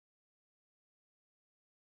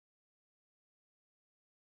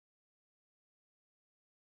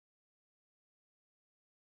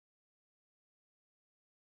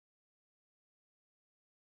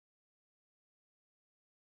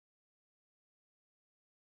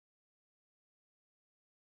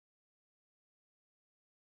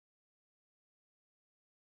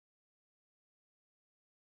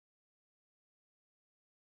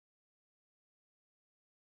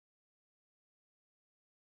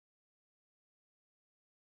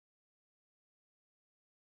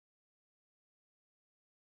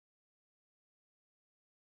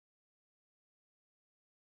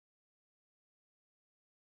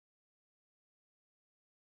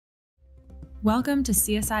Welcome to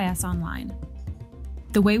CSIS Online.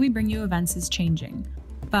 The way we bring you events is changing,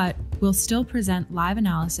 but we'll still present live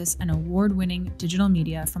analysis and award-winning digital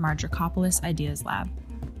media from our Dracopolis Ideas Lab,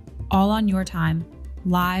 all on your time,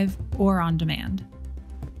 live or on demand.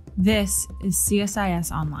 This is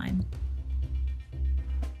CSIS Online.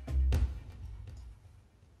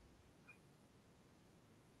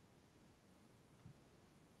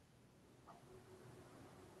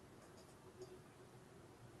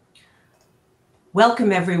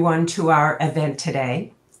 Welcome everyone to our event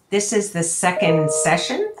today. This is the second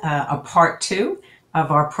session, a part two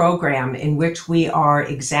of our program in which we are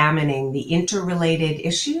examining the interrelated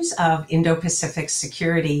issues of Indo-Pacific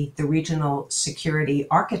security, the regional security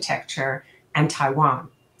architecture, and Taiwan.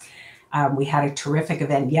 We had a terrific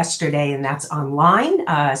event yesterday, and that's online.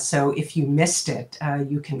 So if you missed it,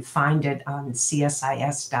 you can find it on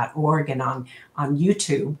csis.org and on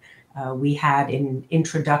YouTube. We had an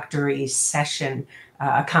introductory session,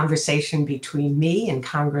 a conversation between me and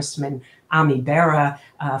Congressman Ami Bera,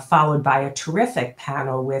 followed by a terrific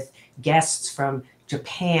panel with guests from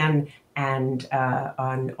Japan and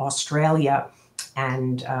on Australia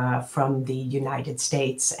and from the United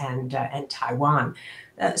States and Taiwan.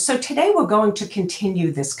 So today we're going to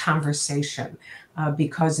continue this conversation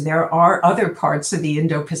because there are other parts of the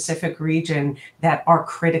Indo-Pacific region that are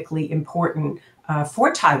critically important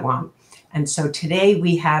for Taiwan. And so today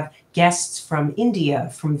we have guests from India,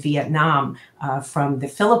 from Vietnam, from the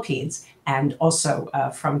Philippines, and also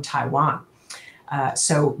from Taiwan.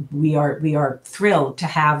 So we are thrilled to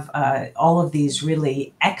have all of these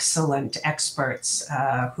really excellent experts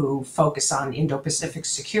who focus on Indo-Pacific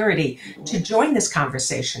security to join this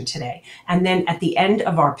conversation today. And then at the end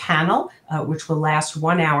of our panel, which will last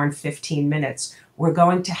 1 hour and 15 minutes, we're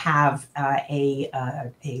going to have a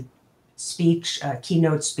speech, a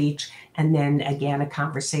keynote speech, and then again a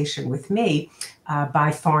conversation with me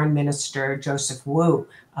by Foreign Minister Joseph Wu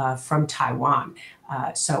from Taiwan.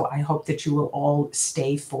 So I hope that you will all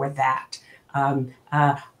stay for that. I'm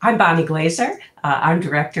Bonnie Glaser. I'm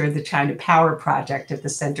director of the China Power Project at the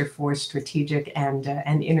Center for Strategic and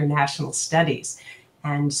International Studies.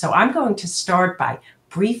 And so I'm going to start by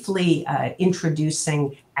briefly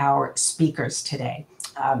introducing our speakers today.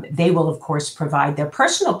 They will, of course, provide their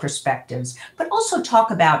personal perspectives, but also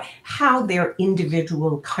talk about how their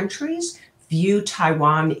individual countries view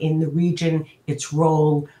Taiwan in the region, its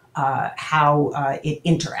role, how it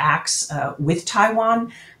interacts with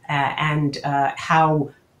Taiwan, and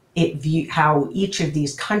how each of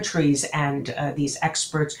these countries and these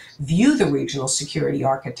experts view the regional security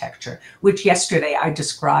architecture, which yesterday I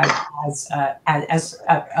described as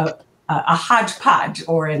a hodgepodge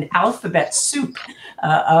or an alphabet soup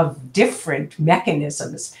of different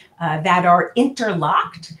mechanisms that are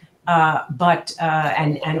interlocked, but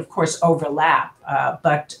and of course overlap,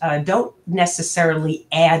 but don't necessarily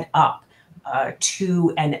add up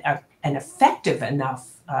to an effective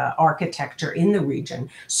enough architecture in the region.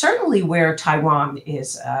 Certainly where Taiwan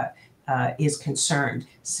is concerned,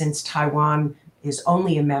 since Taiwan is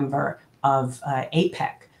only a member of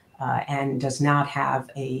APEC. And does not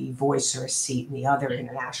have a voice or a seat in the other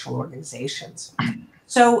international organizations.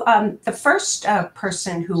 So the first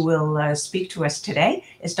person who will speak to us today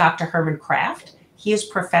is Dr. Herman Kraft. He is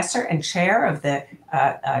professor and chair of the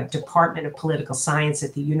Department of Political Science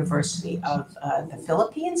at the University of the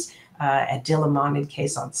Philippines at Diliman in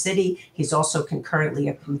Quezon City. He's also concurrently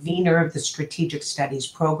a convener of the Strategic Studies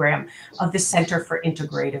program of the Center for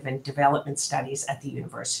Integrative and Development Studies at the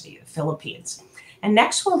University of the Philippines. And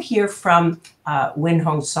next we'll hear from Nguyen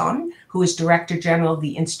Hung Son, who is Director General of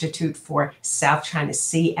the Institute for South China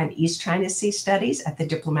Sea and East China Sea Studies at the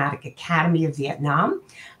Diplomatic Academy of Vietnam.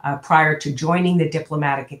 Prior to joining the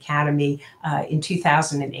Diplomatic Academy in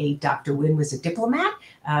 2008, Dr. Nguyen was a diplomat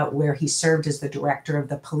where he served as the Director of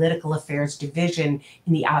the Political Affairs Division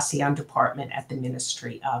in the ASEAN Department at the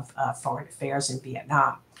Ministry of Foreign Affairs in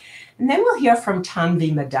Vietnam. And then we'll hear from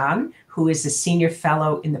Tanvi Madan, who is a senior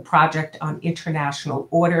fellow in the Project on International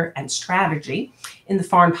Order and Strategy in the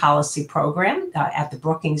Foreign Policy Program at the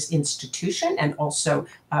Brookings Institution, and also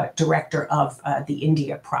director of the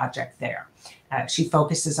India project there. She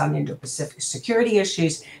focuses on Indo-Pacific security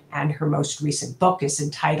issues, and her most recent book is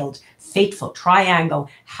entitled Fateful Triangle: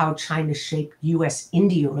 How China Shaped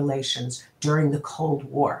U.S.-India Relations During the Cold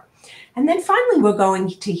War. And then finally, we're going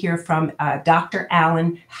to hear from Dr.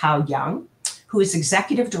 Hao Yang, who is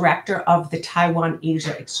executive director of the Taiwan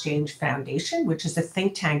Asia Exchange Foundation, which is a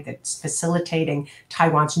think tank that's facilitating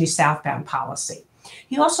Taiwan's new southbound policy.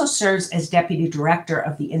 He also serves as Deputy Director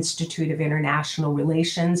of the Institute of International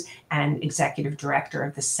Relations and Executive Director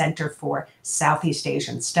of the Center for Southeast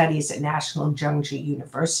Asian Studies at National Chengchi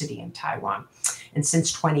University in Taiwan. And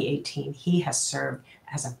since 2018, he has served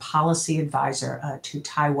as a policy advisor to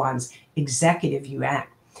Taiwan's Executive Yuan.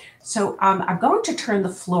 So I'm going to turn the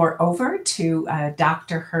floor over to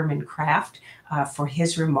Dr. Herman Kraft for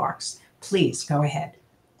his remarks. Please go ahead.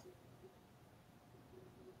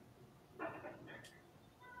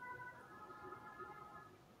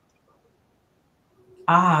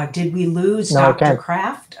 Did we lose Dr.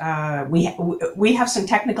 Kraft? We have some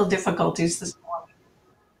technical difficulties this morning.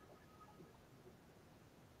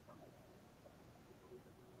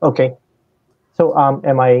 Okay. So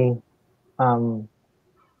am I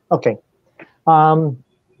okay.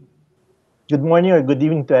 Good morning or good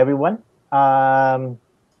evening to everyone. And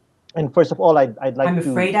first of all, I'd like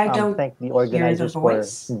to thank the organizers for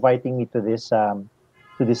inviting me to this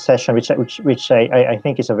session, which I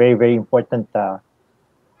think is a very, very important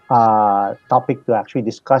topic to actually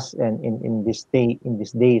discuss in these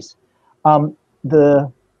days.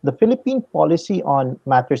 The Philippine policy on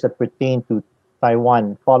matters that pertain to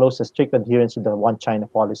Taiwan follows a strict adherence to the One China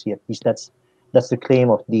policy. At least that's the claim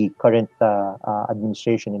of the current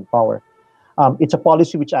administration in power. It's a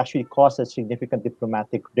policy which actually caused a significant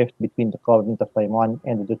diplomatic rift between the government of Taiwan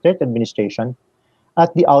and the Duterte administration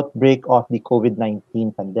at the outbreak of the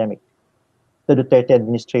COVID-19 pandemic. The Duterte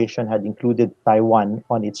administration had included Taiwan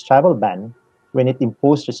on its travel ban when it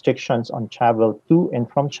imposed restrictions on travel to and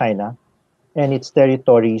from China and its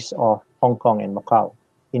territories of Hong Kong and Macau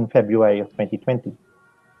in February of 2020.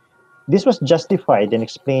 This was justified and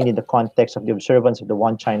explained in the context of the observance of the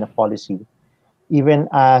One China policy, even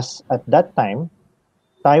as at that time,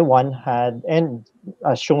 Taiwan had, and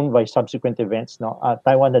as shown by subsequent events,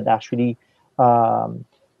 Taiwan had actually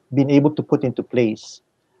been able to put into place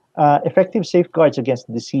effective safeguards against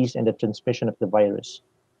the disease and the transmission of the virus.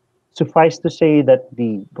 Suffice to say that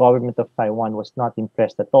the government of Taiwan was not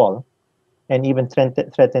impressed at all, and even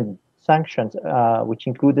threatened sanctions, which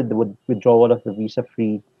included the withdrawal of the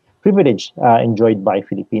visa-free privilege enjoyed by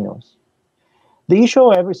Filipinos. The issue,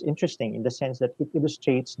 however, is interesting in the sense that it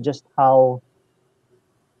illustrates just how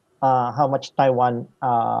much Taiwan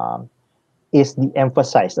is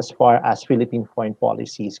de-emphasized as far as Philippine foreign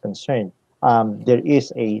policy is concerned. There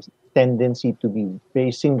is a tendency to be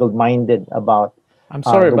very single-minded about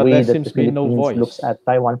the way that the Philippines looks at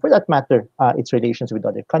Taiwan. For that matter, its relations with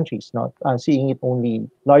other countries, not seeing it only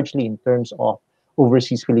largely in terms of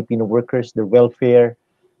overseas Filipino workers, their welfare,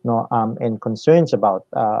 and concerns about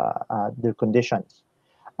their conditions.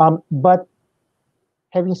 But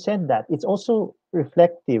having said that, it's also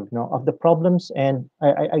reflective of the problems, and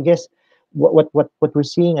I guess what we're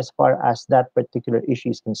seeing as far as that particular issue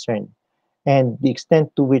is concerned, and the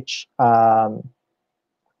extent to which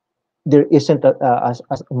there isn't as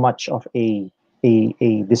much of a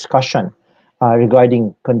discussion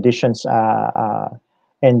regarding conditions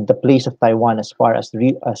and the place of Taiwan as far as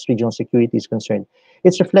regional security is concerned.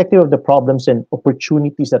 It's reflective of the problems and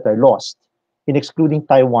opportunities that are lost in excluding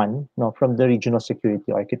Taiwan from the regional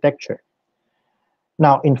security architecture.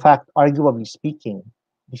 Now, in fact, arguably speaking,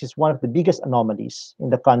 this is one of the biggest anomalies in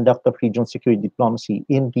the conduct of regional security diplomacy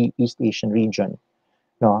in the East Asian region.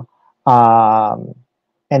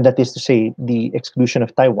 And that is to say, the exclusion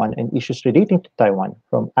of Taiwan and issues relating to Taiwan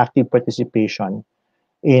from active participation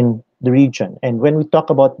in the region. And when we talk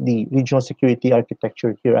about the regional security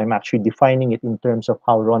architecture here, I'm actually defining it in terms of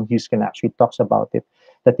how Ron Hugheskin actually talks about it.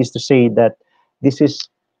 That is to say that this is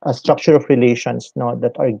a structure of relations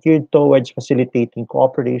that are geared towards facilitating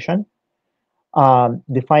cooperation,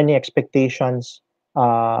 defining expectations,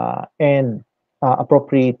 and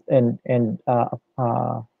appropriate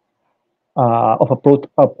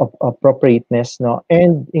of appropriateness,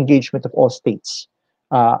 and engagement of all states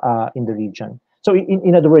in the region. So,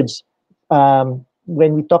 in other words,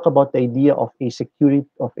 when we talk about the idea of a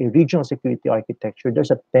regional security architecture, there's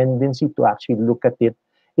a tendency to actually look at it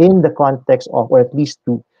in the context of, or at least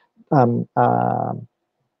to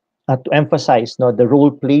emphasize the role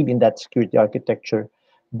played in that security architecture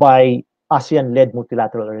by ASEAN-led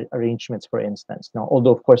multilateral arrangements, for instance. Now,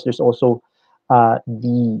 although of course there's also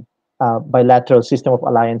the bilateral system of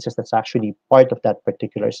alliances that's actually part of that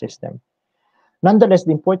particular system. Nonetheless,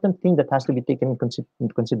 the important thing that has to be taken into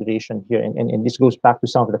consideration here, and this goes back to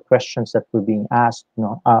some of the questions that were being asked,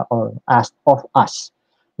 or asked of us,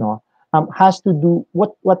 has to do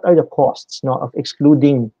what are the costs, of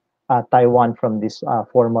excluding Taiwan from these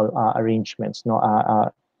formal arrangements?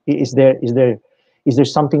 Is there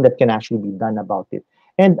something that can actually be done about it?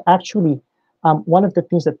 And actually, one of the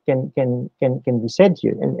things that can be said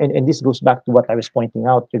here, and this goes back to what I was pointing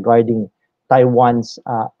out regarding Taiwan's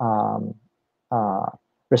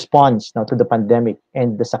response now to the pandemic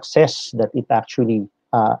and the success that it actually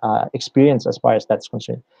experienced as far as that's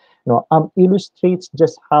concerned, illustrates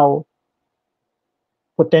just how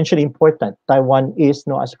potentially important Taiwan is,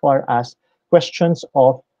 as far as questions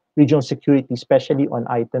of regional security, especially on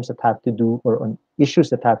items that have to do, or on issues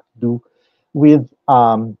that have to do with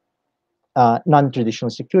non-traditional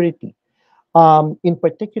security. In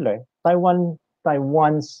particular,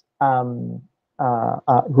 Taiwan's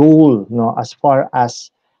role, as far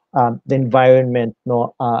as the environment,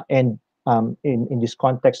 and in this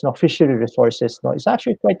context, fishery resources, is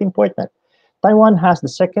actually quite important. Taiwan has the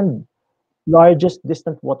second largest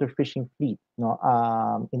distant water fishing fleet,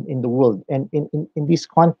 in the world, and in this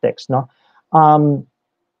context,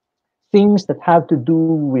 things that have to do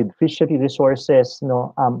with fishery resources,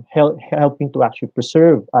 helping to actually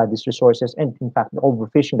preserve these resources, and in fact, the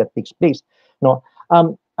overfishing that takes place,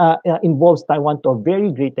 involves Taiwan to a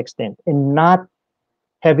very great extent, and not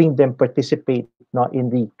having them participate, in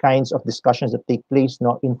the kinds of discussions that take place,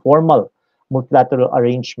 informal multilateral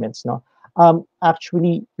arrangements,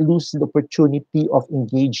 actually lose the opportunity of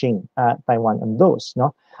engaging Taiwan on those,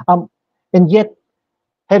 and yet,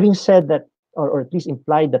 having said that, or at least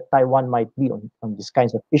implied that Taiwan might be on these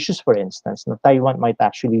kinds of issues, for instance, Taiwan might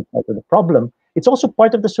actually be part of the problem. It's also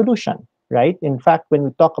part of the solution, right? In fact, when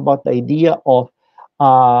we talk about the idea of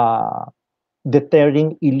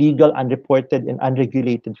deterring illegal, unreported, and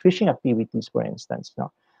unregulated fishing activities, for instance,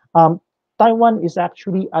 Taiwan is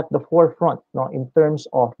actually at the forefront, in terms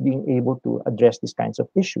of being able to address these kinds of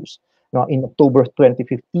issues. Now, in October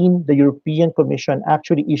 2015, the European Commission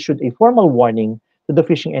actually issued a formal warning to the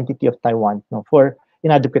fishing entity of Taiwan, for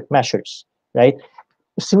inadequate measures, right?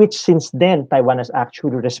 Which since then Taiwan has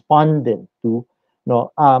actually responded to,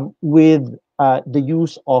 with the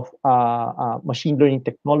use of machine learning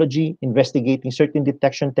technology, investigating certain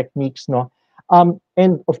detection techniques,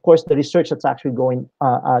 and of course the research that's actually going,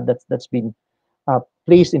 that's been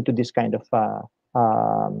placed into this kind of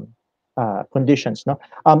conditions.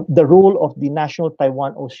 The role of the National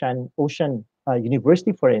Taiwan Ocean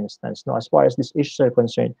University, for instance, as far as these issues are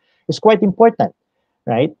concerned, is quite important,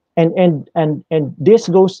 right? And this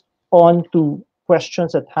goes on to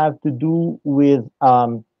questions that have to do with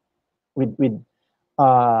with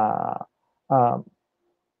uh,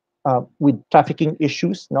 uh, with trafficking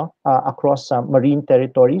issues, across marine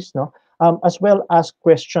territories, as well as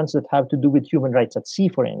questions that have to do with human rights at sea,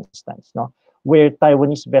 for instance, where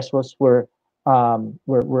Taiwanese vessels were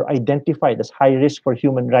identified as high risk for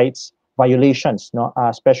human rights violations,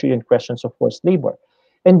 especially in questions of forced labor.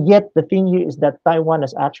 And yet the thing here is that Taiwan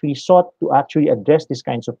has actually sought to actually address these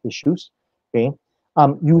kinds of issues, okay,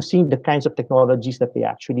 using the kinds of technologies that they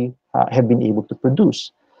actually have been able to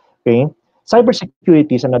produce. Okay,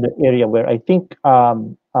 cybersecurity is another area where I think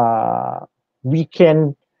we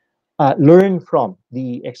can learn from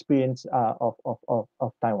the experience of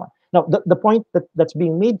Taiwan. Now, the point that's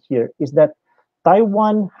being made here is that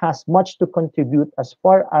Taiwan has much to contribute as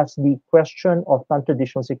far as the question of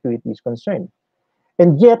non-traditional security is concerned.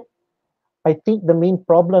 And yet, I think the main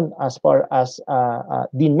problem as far as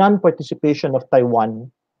the non-participation of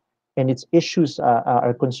Taiwan and its issues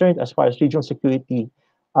are concerned, as far as regional security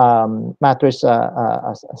matters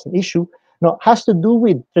as an issue, has to do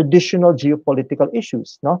with traditional geopolitical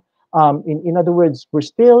issues. In other words, we're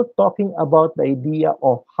still talking about the idea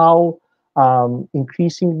of how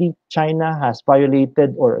increasingly China has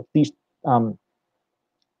violated, or at least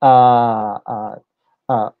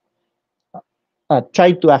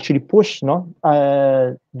tried to actually push,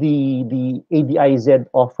 the ADIZ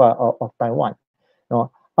of Taiwan.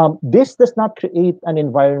 This does not create an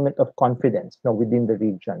environment of confidence, within the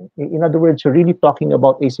region. In other words, you're really talking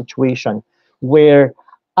about a situation where,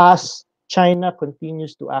 as China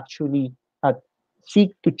continues to actually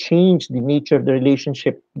seek to change the nature of the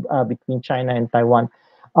relationship between China and Taiwan,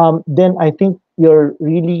 then I think you're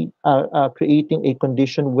really creating a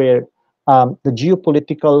condition where the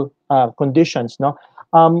geopolitical conditions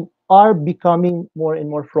are becoming more and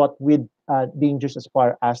more fraught with dangers as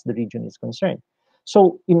far as the region is concerned.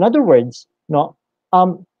 So, in other words,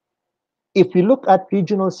 if we look at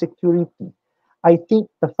regional security, I think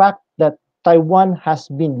the fact that Taiwan has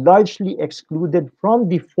been largely excluded from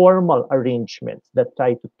the formal arrangements that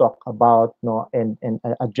try to talk about, and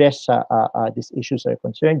address these issues are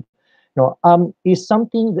concerned, is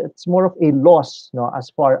something that's more of a loss, as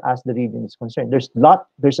far as the region is concerned. There's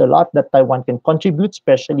a lot that Taiwan can contribute,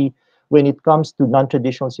 especially when it comes to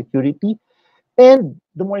non-traditional security. And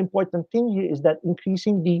the more important thing here is that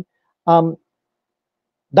increasingly,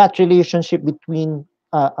 that relationship between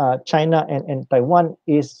China and Taiwan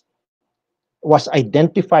was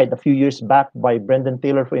identified a few years back by Brendan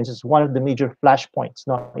Taylor, for instance, one of the major flashpoints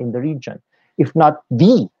not in the region, if not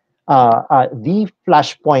the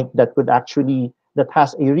flashpoint that would actually that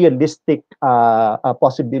has a realistic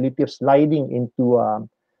possibility of sliding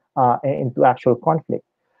into actual conflict.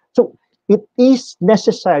 So it is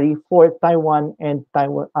necessary for Taiwan and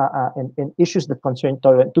and issues that concern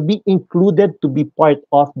Taiwan to be included, to be part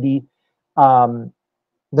of um,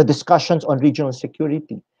 the discussions on regional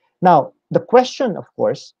security. Now, the question, of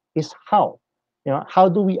course, is how. How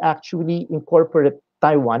do we actually incorporate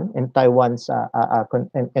Taiwan and Taiwan's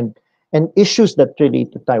and issues that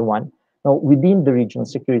relate to Taiwan within the regional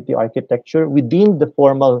security architecture, within the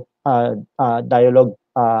formal dialogue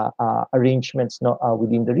arrangements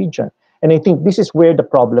within the region. And I think this is where the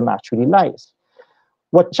problem actually lies.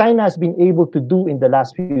 What China has been able to do in the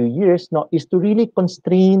last few years now is to really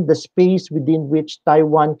constrain the space within which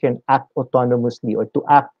Taiwan can act autonomously or to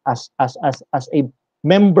act as a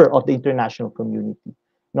member of the international community.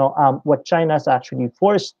 What China has actually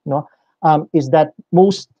forced is that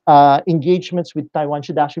most engagements with Taiwan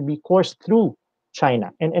should actually be coursed through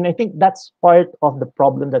China. And I think that's part of the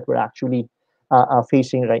problem that we're actually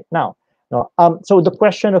facing right now. So the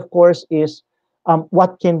question, of course, is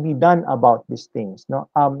what can be done about these things? No,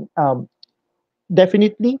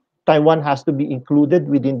 definitely, Taiwan has to be included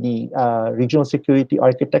within the regional security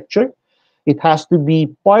architecture. It has to be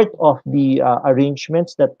part of the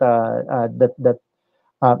arrangements that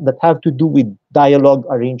have to do with dialogue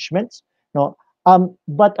arrangements. No,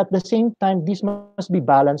 but at the same time, this must be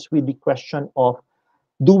balanced with the question of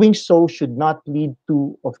doing so should not lead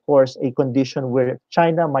to, of course, a condition where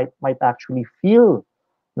China might actually feel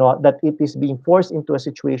that it is being forced into a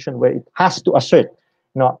situation where it has to assert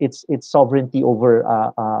its sovereignty over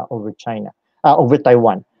China, over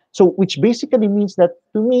Taiwan. So, which basically means that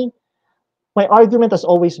to me, my argument has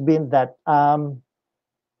always been that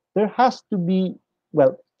there has to be,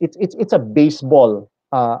 well, it's a baseball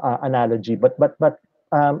analogy, but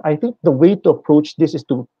I think the way to approach this is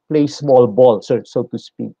to play small ball, so to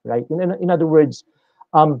speak, right? In other words,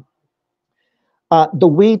 um, the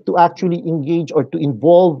way to actually engage or to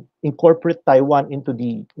incorporate Taiwan into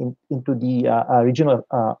the regional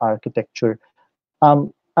architecture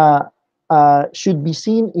should be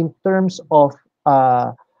seen in terms of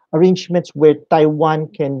arrangements where Taiwan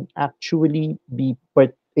can actually be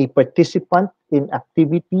a participant in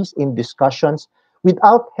activities, in discussions,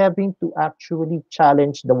 without having to actually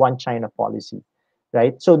challenge the one China policy,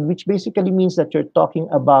 right? So, which basically means that you're talking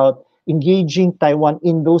about engaging Taiwan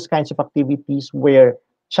in those kinds of activities where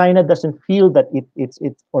China doesn't feel that it's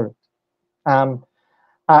or um,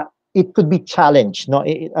 it could be challenged. No,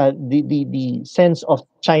 the sense of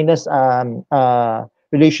China's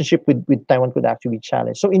relationship with Taiwan could actually be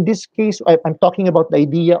challenged. So in this case, I'm talking about the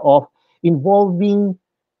idea of involving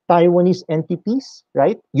Taiwanese entities,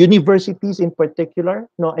 right? Universities in particular.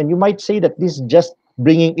 No, and you might say that this is just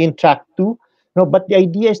bringing in track two. No, but the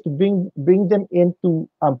idea is to bring them into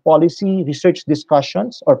policy research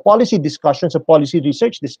discussions or policy discussions or policy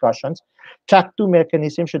research discussions. Track two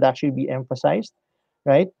mechanism should actually be emphasized,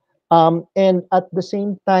 right? And at the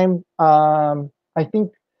same time, I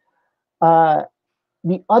think uh,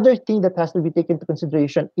 the other thing that has to be taken into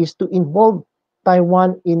consideration is to involve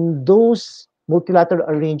Taiwan in those multilateral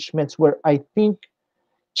arrangements where I think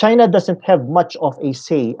China doesn't have much of a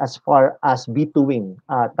say as far as vetoing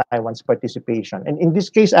Taiwan's participation. And in this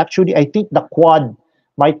case, actually, I think the Quad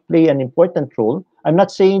might play an important role. I'm not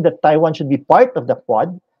saying that Taiwan should be part of the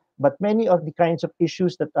Quad, but many of the kinds of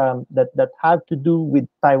issues that have to do with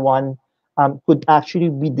Taiwan could actually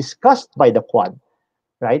be discussed by the Quad,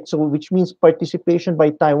 right? So, which means participation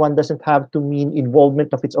by Taiwan doesn't have to mean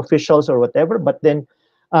involvement of its officials or whatever, but then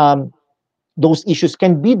um, those issues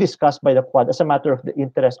can be discussed by the Quad as a matter of the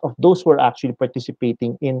interest of those who are actually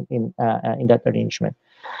participating in that arrangement.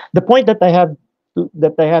 The point that I have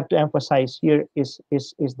to emphasize here is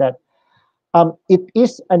that it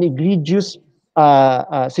is an egregious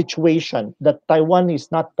situation that Taiwan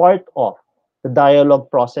is not part of the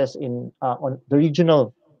dialogue process on the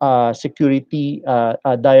regional security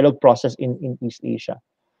dialogue process in East Asia.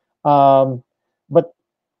 Um, but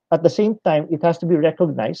at the same time, it has to be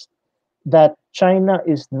recognized that China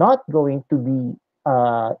is not going to be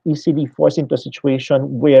easily forced into a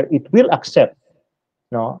situation where it will accept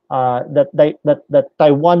that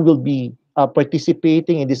Taiwan will be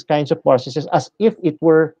participating in these kinds of processes as if it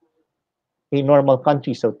were a normal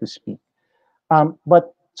country, so to speak.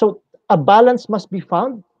 But so a balance must be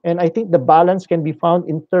found, and I think the balance can be found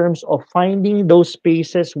in terms of finding those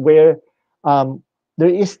spaces where um, there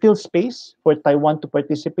is still space for Taiwan to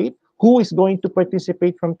participate. Who is going to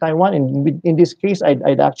participate from Taiwan? And in this case,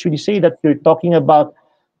 I'd actually say that you're talking about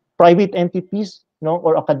private entities,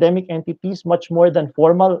 or academic entities, much more than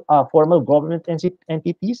formal government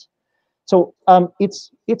entities. So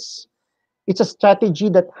it's a strategy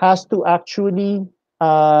that has to actually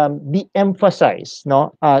de-emphasize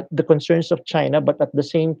the concerns of China, but at the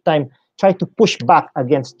same time try to push back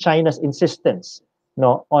against China's insistence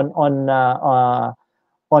on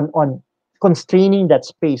constraining that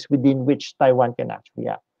space within which Taiwan can actually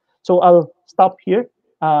act. So I'll stop here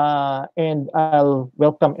and I'll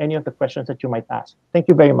welcome any of the questions that you might ask. Thank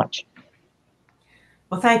you very much.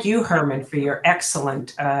 Well, thank you, Herman, for your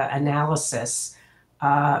excellent analysis.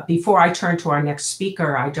 Before I turn to our next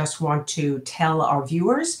speaker, I just want to tell our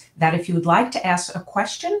viewers that if you would like to ask a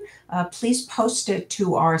question, please post it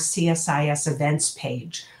to our CSIS events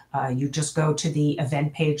page. You just go to the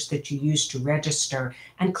event page that you use to register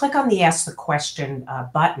and click on the Ask the Question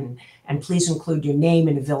button. And please include your name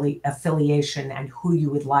and affiliation and who you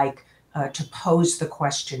would like to pose the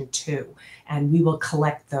question to. And we will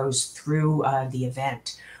collect those through the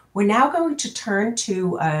event. We're now going to turn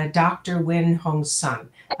to Dr. Nguyen Hung Son.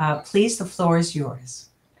 Please, the floor is yours.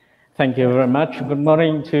 Thank you very much. Good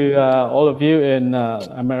morning to all of you in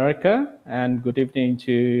America, and good evening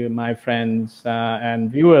to my friends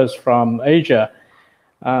and viewers from Asia.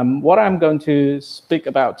 What I'm going to speak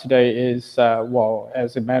about today is, well,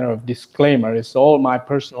 as a matter of disclaimer, it's all my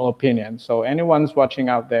personal opinion. So anyone's watching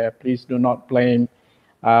out there, please do not blame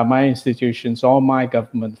my institutions or my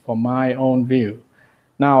government for my own view.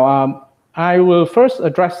 Now, I will first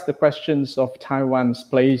address the questions of Taiwan's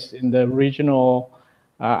place in the regional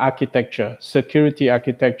architecture, security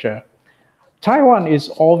architecture. Taiwan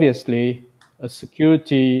is obviously a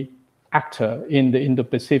security actor in the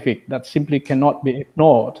Indo-Pacific that simply cannot be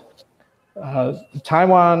ignored.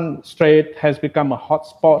 Taiwan Strait has become a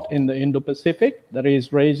hotspot in the Indo-Pacific that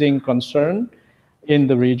is raising concern in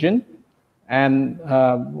the region, and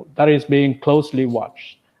that is being closely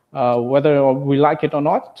watched. Whether we like it or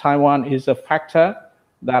not, Taiwan is a factor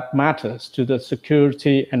that matters to the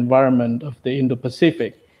security environment of the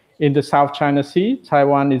Indo-Pacific. In the South China Sea,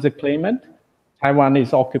 Taiwan is a claimant. Taiwan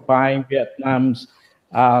is occupying Vietnam's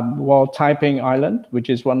Taiping Island, which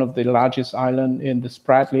is one of the largest islands in the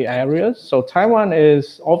Spratly areas. So Taiwan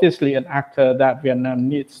is obviously an actor that Vietnam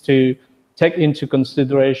needs to take into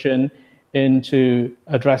consideration into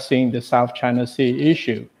addressing the South China Sea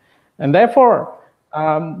issue. And therefore,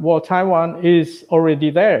 Taiwan is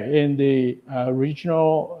already there in the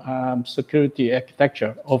regional security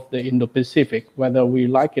architecture of the Indo-Pacific, whether we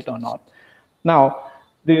like it or not. Now,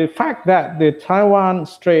 the fact that the Taiwan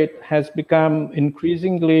Strait has become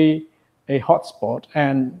increasingly a hotspot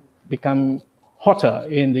and become hotter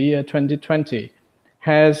in the year 2020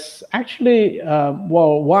 has actually,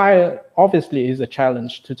 while obviously is a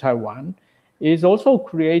challenge to Taiwan, is also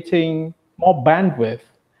creating more bandwidth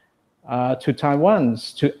to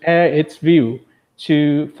Taiwan's to air its view,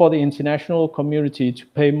 for the international community to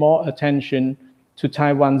pay more attention to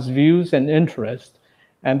Taiwan's views and interests.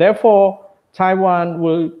 And therefore,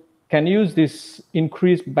 Taiwan can use this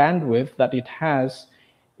increased bandwidth that it has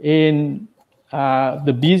in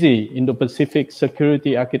the busy Indo-Pacific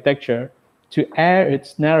security architecture to air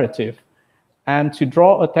its narrative and to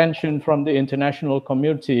draw attention from the international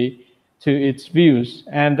community to its views,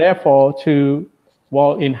 and therefore to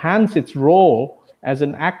enhance its role as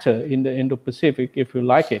an actor in the Indo-Pacific, if you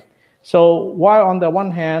like it. So while on the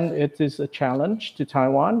one hand, it is a challenge to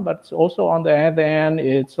Taiwan, but also on the other hand,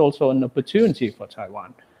 it's also an opportunity for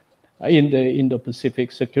Taiwan in the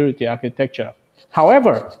Indo-Pacific security architecture.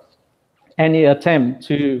 However, any attempt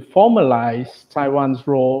to formalize Taiwan's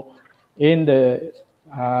role in the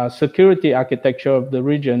security architecture of the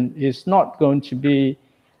region is not going to be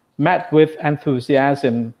met with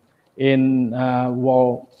enthusiasm in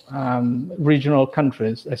regional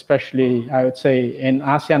countries, especially, I would say, in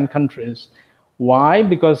ASEAN countries. Why?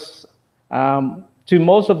 Because to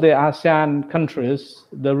most of the ASEAN countries,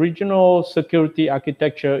 the regional security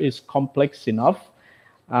architecture is complex enough,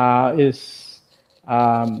 is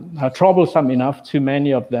troublesome enough to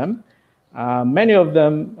many of them. Many of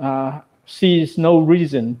them sees no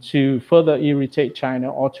reason to further irritate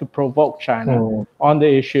China or to provoke China on the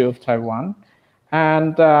issue of Taiwan.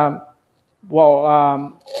 And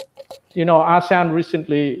ASEAN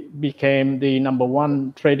recently became the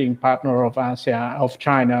 #1 trading partner of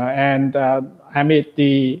China, and amid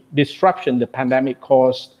the disruption the pandemic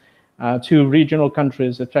caused to regional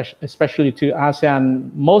countries, especially to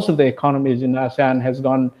ASEAN, most of the economies in ASEAN has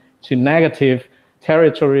gone to negative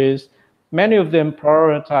territories. Many of them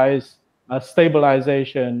prioritize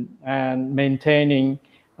stabilization and maintaining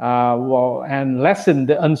and lessen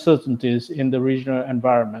the uncertainties in the regional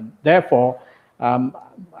environment. Therefore,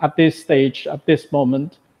 at this stage, at this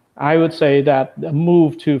moment, I would say that the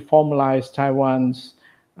move to formalize Taiwan's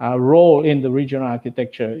role in the regional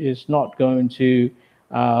architecture is not going to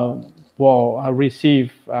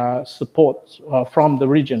receive support from the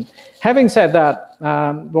region. Having said that,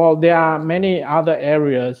 there are many other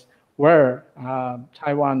areas where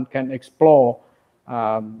Taiwan can explore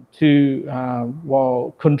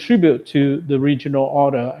to contribute to the regional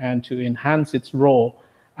order and to enhance its role,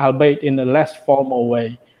 albeit in a less formal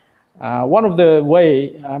way. One of the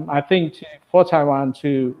ways I think for Taiwan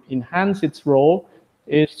to enhance its role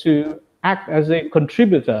is to act as a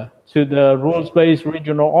contributor to the rules-based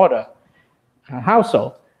regional order. How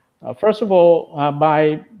so? First of all,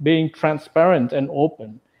 by being transparent and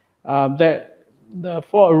open.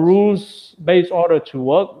 For a rules-based order to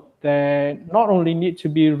work, there not only need to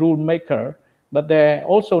be rule maker, but there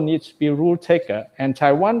also needs to be rule taker. And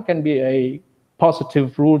Taiwan can be a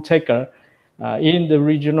positive rule taker in the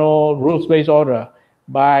regional rules-based order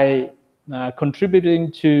by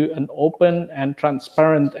contributing to an open and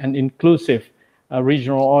transparent and inclusive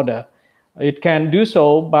regional order. It can do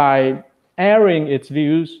so by airing its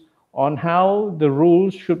views on how the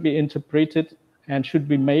rules should be interpreted and should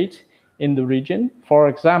be made in the region. For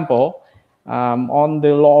example, on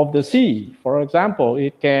the law of the sea, for example,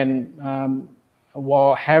 it can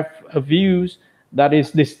have views that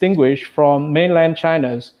is distinguished from mainland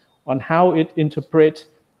China's on how it interprets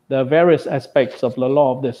the various aspects of the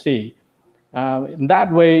law of the sea. In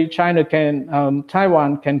that way,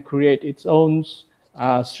 Taiwan can create its own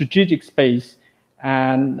strategic space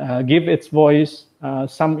and give its voice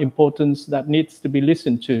some importance that needs to be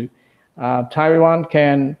listened to. Taiwan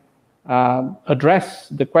can address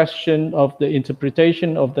the question of the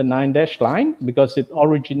interpretation of the 9-dash line because it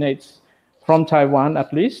originates from Taiwan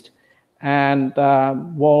at least, and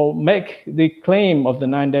will make the claim of the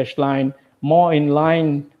 9-dash line more in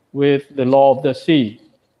line with the law of the sea.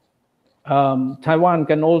 Taiwan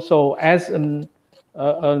can also, as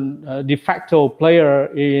a de facto player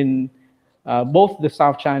in both the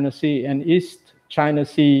South China Sea and East China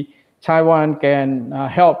Sea, Taiwan can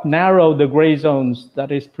help narrow the gray zones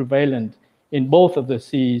that is prevalent in both of the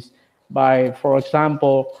seas by, for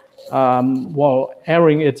example,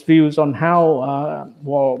 airing its views on how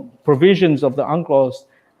provisions of the UNCLOS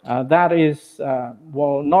that is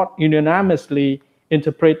not unanimously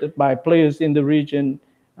interpreted by players in the region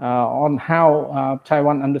on how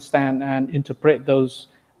Taiwan understand and interpret those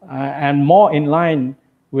and more in line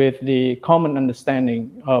with the common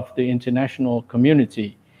understanding of the international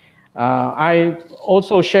community. I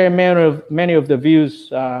also share many of the views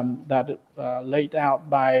that laid out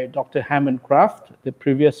by Dr. Herman Kraft, the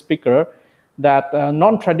previous speaker, that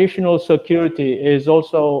non-traditional security is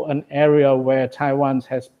also an area where Taiwan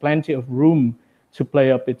has plenty of room to play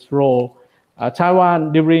up its role.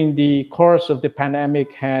 Taiwan, during the course of the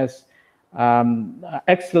pandemic, has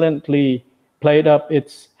excellently played up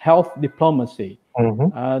its health diplomacy.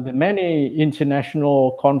 The many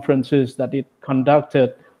international conferences that it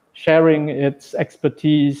conducted, sharing its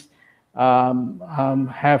expertise,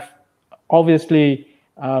 have obviously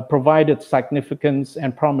provided significance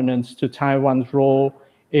and prominence to Taiwan's role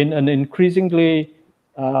in an increasingly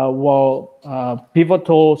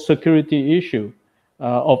pivotal security issue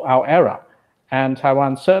of our era. And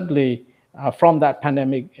Taiwan certainly, from that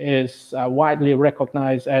pandemic, is widely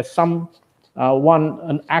recognized as an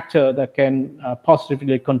actor that can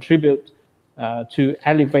positively contribute to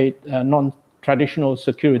elevate non-traditional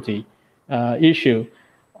security issue.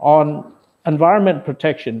 On environment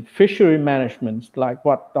protection, fishery management, like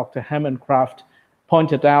what Dr. Herman Kraft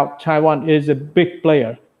pointed out, Taiwan is a big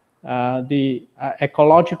player. The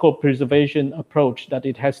ecological preservation approach that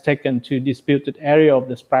it has taken to disputed area of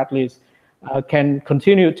the Spratlys can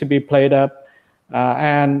continue to be played up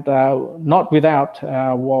and not without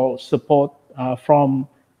support from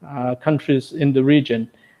countries in the region.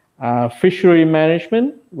 Fishery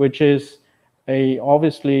management, which is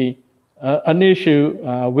obviously an issue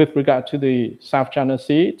with regard to the South China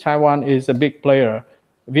Sea. Taiwan is a big player.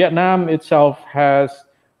 Vietnam itself has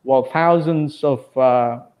thousands of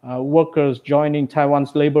workers joining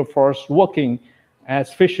Taiwan's labor force, working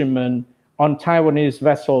as fishermen on Taiwanese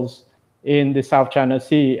vessels in the South China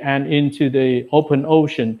Sea and into the open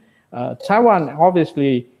ocean. Taiwan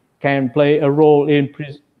obviously can play a role in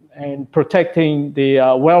protecting the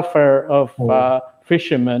welfare of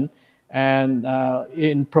fishermen and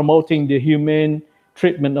in promoting the humane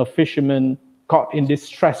treatment of fishermen caught in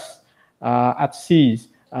distress at seas.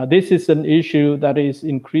 This is an issue that is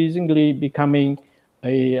increasingly becoming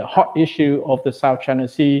a hot issue of the South China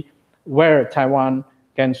Sea, where Taiwan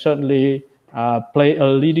can certainly play a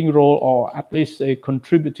leading role, or at least a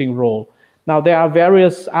contributing role. Now, there are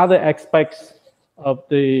various other aspects of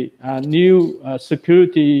the new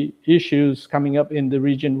security issues coming up in the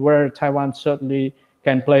region where Taiwan certainly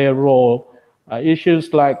can play a role.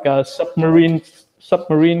 Issues like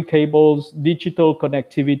submarine cables, digital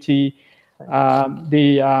connectivity,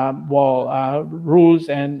 the rules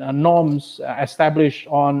and norms established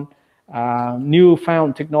on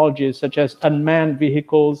newfound technologies such as unmanned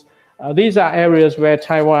vehicles. These are areas where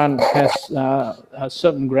Taiwan has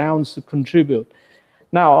certain grounds to contribute.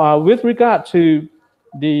 Now, with regard to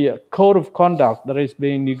the code of conduct that is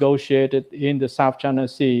being negotiated in the South China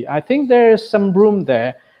Sea, I think there is some room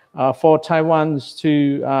there for Taiwan's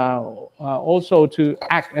to also to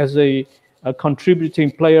act as a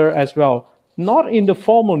contributing player as well. Not in the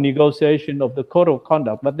formal negotiation of the code of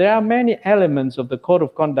conduct, but there are many elements of the code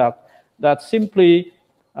of conduct that simply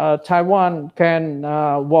Taiwan can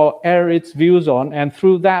air its views on, and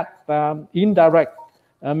through that indirect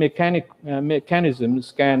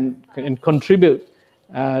mechanisms can contribute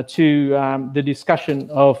to the discussion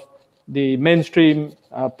of the mainstream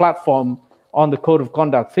platform on the code of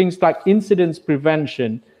conduct. Things like incidents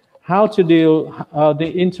prevention, how to deal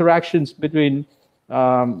the interactions between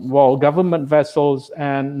government vessels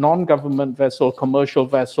and non-government vessels, commercial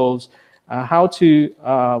vessels, how to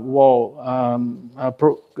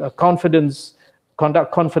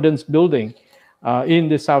conduct confidence building in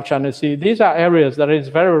the South China Sea. These are areas that is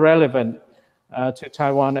very relevant to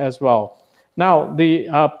Taiwan as well. Now, the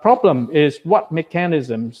problem is what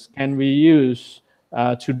mechanisms can we use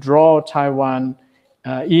to draw Taiwan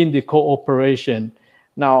in the cooperation.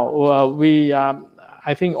 Now,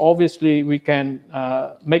 I think obviously we can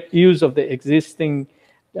make use of the existing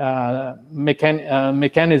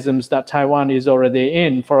mechanisms that Taiwan is already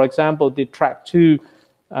in. For example, the Track 2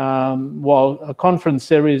 a conference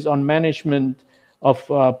series on management of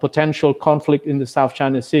potential conflict in the South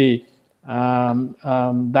China Sea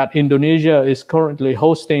that Indonesia is currently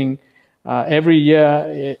hosting every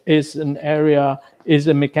year is an area, is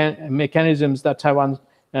a mechanisms that Taiwan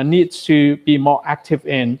needs to be more active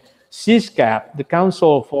in. CSCAP, the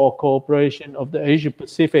Council for Cooperation of the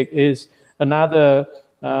Asia-Pacific, is another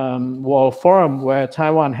forum where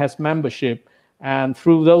Taiwan has membership, and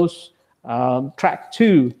through those Track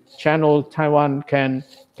 2 channel, Taiwan can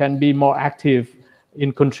be more active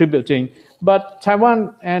in contributing. But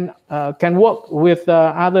Taiwan can work with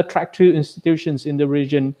other Track 2 institutions in the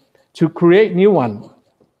region to create new one,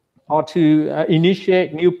 or to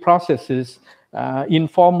initiate new processes,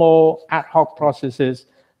 informal ad hoc processes.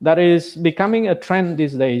 That is becoming a trend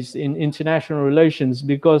these days in international relations,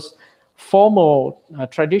 because formal,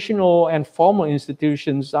 traditional and formal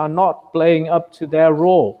institutions are not playing up to their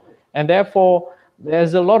role. And therefore,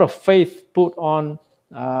 there's a lot of faith put on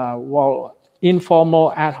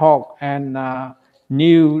informal, ad hoc, and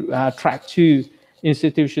new Track 2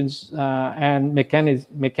 institutions and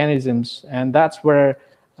mechanisms. And that's where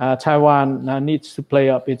Taiwan needs to play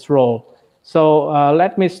up its role. So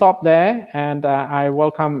let me stop there, and I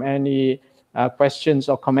welcome any questions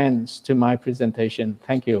or comments to my presentation.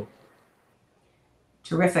 Thank you.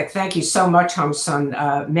 Terrific. Thank you so much, Hung Son.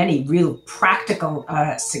 Many real practical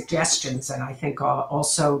suggestions, and I think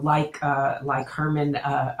also like Herman,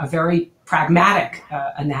 a very pragmatic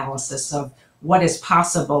analysis of what is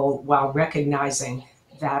possible, while recognizing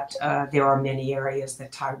that there are many areas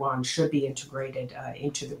that Taiwan should be integrated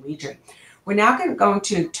into the region. We're now going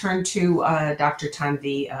to turn to Dr.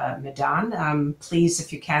 Tanvi Madan. Please,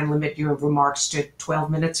 if you can, limit your remarks to 12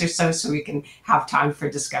 minutes or so we can have time for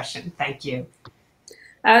discussion. Thank you.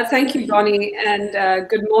 Thank you, Bonnie, and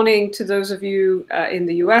good morning to those of you in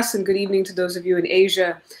the US, and good evening to those of you in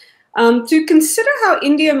Asia. To consider how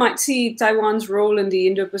India might see Taiwan's role in the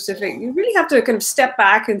Indo-Pacific, you really have to kind of step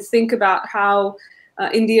back and think about how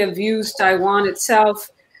India views Taiwan itself,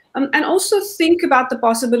 and also think about the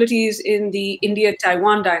possibilities in the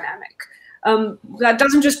India-Taiwan dynamic. That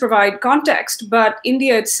doesn't just provide context, but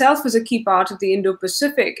India itself is a key part of the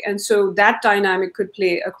Indo-Pacific, and so that dynamic could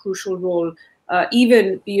play a crucial role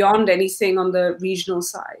even beyond anything on the regional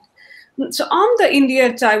side. So on the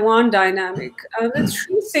India-Taiwan dynamic, there are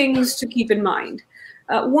three things to keep in mind.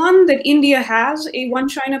 One, that India has a one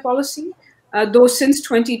China policy, though since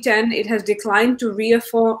 2010 it has declined to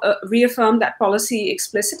reaffirm that policy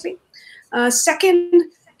explicitly. Second,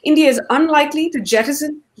 India is unlikely to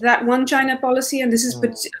jettison that one China policy, and this is a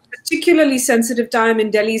particularly sensitive time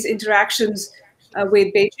in Delhi's interactions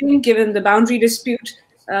with Beijing, given the boundary dispute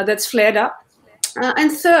that's flared up.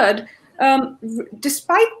 And third,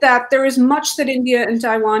 despite that, there is much that India and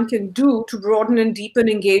Taiwan can do to broaden and deepen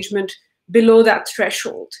engagement below that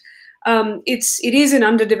threshold. It is an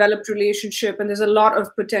underdeveloped relationship, and there's a lot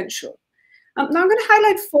of potential. Now I'm going to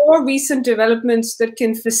highlight 4 recent developments that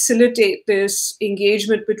can facilitate this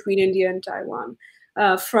engagement between India and Taiwan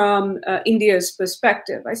from India's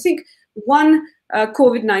perspective. I think one,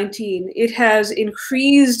 COVID-19, it has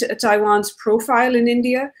increased Taiwan's profile in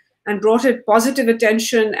India and brought it positive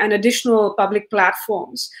attention and additional public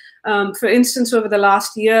platforms. For instance, over the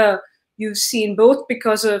last year, you've seen both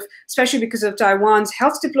especially because of Taiwan's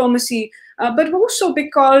health diplomacy, but also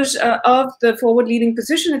because of the forward-leading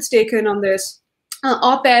position it's taken on this,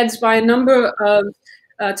 op-eds by a number of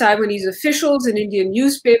Taiwanese officials in Indian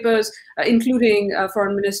newspapers, including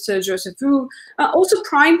Foreign Minister Joseph Wu. Also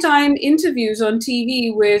primetime interviews on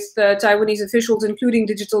TV with Taiwanese officials, including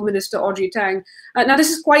Digital Minister Audrey Tang. Now,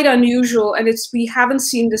 this is quite unusual, and we haven't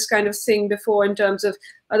seen this kind of thing before in terms of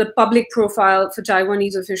the public profile for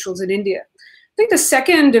Taiwanese officials in India. I think the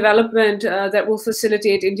second development that will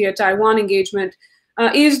facilitate India-Taiwan engagement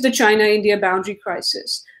is the China-India boundary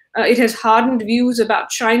crisis. It has hardened views about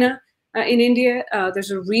China in India.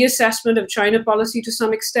 There's a reassessment of China policy to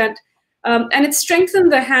some extent. And it's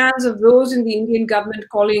strengthened the hands of those in the Indian government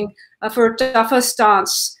calling for a tougher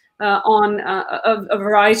stance on a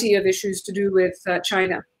variety of issues to do with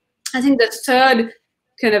China. I think the third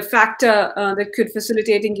kind of factor that could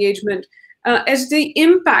facilitate engagement is the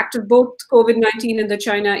impact of both COVID-19 and the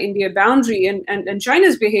China-India boundary and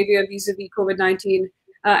China's behavior vis-a-vis COVID-19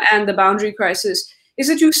 and the boundary crisis, is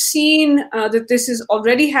that you've seen that this has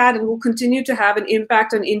already had and will continue to have an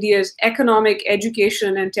impact on India's economic,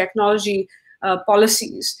 education, and technology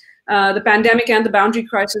policies. The pandemic and the boundary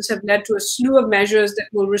crisis have led to a slew of measures that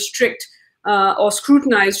will restrict or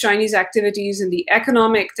scrutinize Chinese activities in the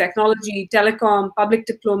economic, technology, telecom, public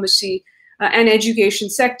diplomacy, and education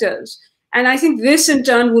sectors. And I think this, in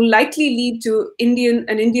turn, will likely lead to an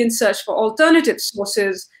Indian search for alternative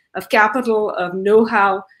sources of capital, of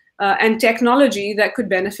know-how, and technology that could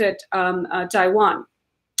benefit Taiwan.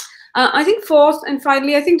 I think fourth and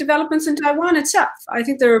finally, I think developments in Taiwan itself. I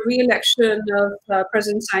think the re-election of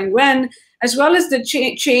President Tsai Ing-wen, as well as the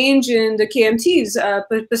change in the KMT's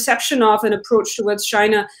perception of an approach towards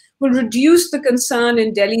China, will reduce the concern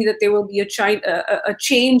in Delhi that there will be a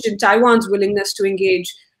change in Taiwan's willingness to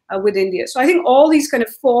engage with India. So I think all these kind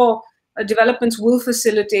of 4 developments will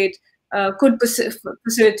could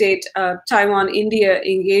facilitate Taiwan-India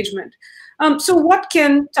engagement. So what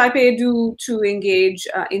can Taipei do to engage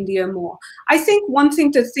India more? I think one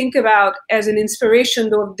thing to think about as an inspiration,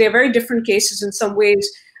 though they're very different cases in some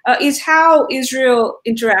ways, is how Israel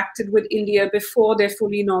interacted with India before their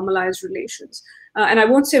fully normalized relations. And I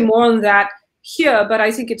won't say more on that here, but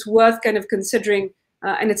I think it's worth kind of considering,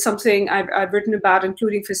 and it's something I've written about,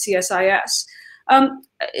 including for CSIS.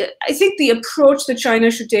 I think the approach that China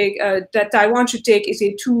should take, that Taiwan should take, is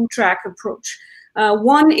a 2-track approach.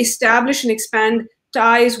 One, establish and expand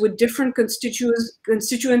ties with different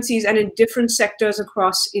constituencies and in different sectors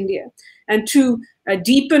across India. And 2,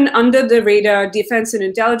 deepen under the radar defense and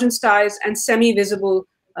intelligence ties and semi-visible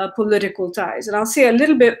political ties. And I'll say a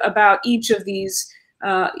little bit about each of these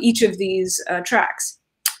tracks.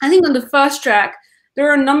 I think on the first track, there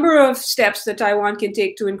are a number of steps that Taiwan can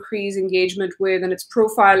take to increase engagement with and its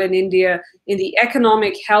profile in India in the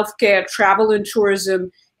economic, healthcare, travel and tourism,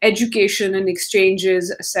 education and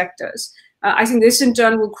exchanges sectors. I think this in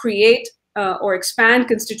turn will create or expand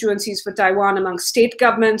constituencies for Taiwan among state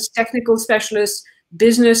governments, technical specialists,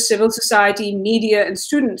 business, civil society, media, and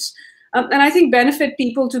students. And I think benefit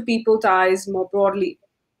people-to-people ties more broadly.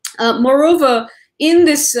 Moreover, in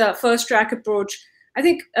this first track approach, I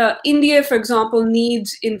think India, for example,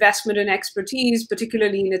 needs investment and expertise,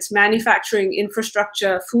 particularly in its manufacturing,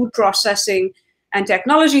 infrastructure, food processing, and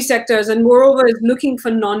technology sectors, and moreover is looking for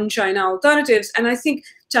non-China alternatives. And I think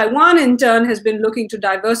Taiwan, in turn, has been looking to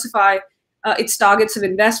diversify its targets of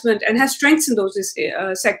investment and has strengthened those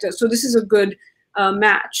sectors. So this is a good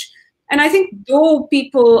match. And I think it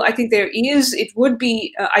would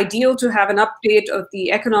be ideal to have an update of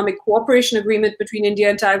the economic cooperation agreement between India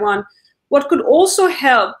and Taiwan. What could also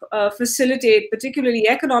help facilitate particularly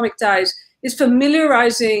economic ties is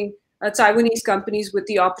familiarizing Taiwanese companies with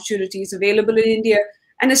the opportunities available in India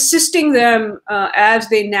and assisting them as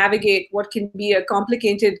they navigate what can be a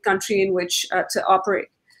complicated country in which to operate.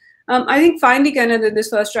 I think finally, kind of in this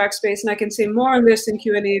first track space, and I can say more on this in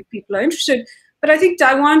Q&A if people are interested, but I think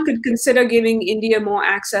Taiwan could consider giving India more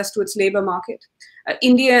access to its labor market.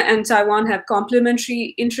 India and Taiwan have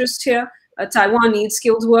complementary interests here. Taiwan needs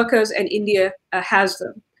skilled workers and India has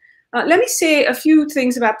them. Let me say a few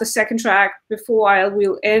things about the second track before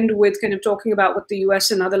we'll end with kind of talking about what the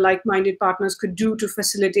US and other like-minded partners could do to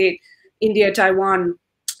facilitate India-Taiwan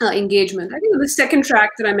engagement. I think the second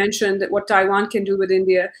track that I mentioned, that what Taiwan can do with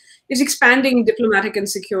India, is expanding diplomatic and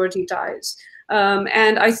security ties.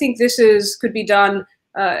 And I think this could be done.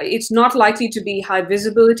 It's not likely to be high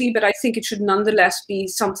visibility, but I think it should nonetheless be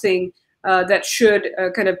something that should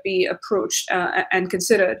kind of be approached and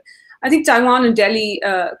considered. I think Taiwan and Delhi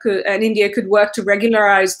and India could work to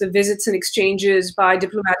regularize the visits and exchanges by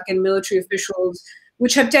diplomatic and military officials,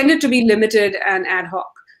 which have tended to be limited and ad hoc.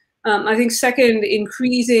 I think second,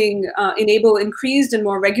 enable increased and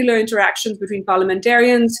more regular interactions between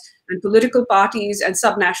parliamentarians and political parties and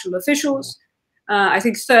subnational officials. I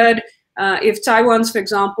think third, if Taiwan's, for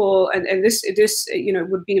example, and this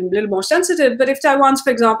would be a little more sensitive, but if Taiwan's, for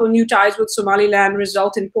example, new ties with Somaliland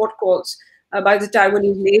result in port calls by the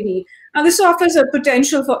Taiwanese Navy, this offers a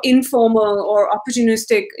potential for informal or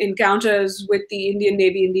opportunistic encounters with the Indian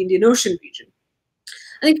Navy in the Indian Ocean region.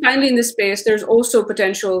 I think finally in this space, there's also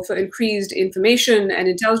potential for increased information and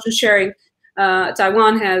intelligence sharing.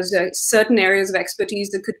 Taiwan has certain areas of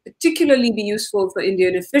expertise that could particularly be useful for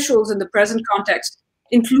Indian officials in the present context,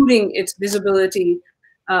 including its visibility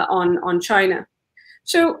on China.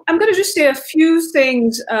 So I'm going to just say a few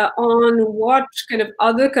things on what kind of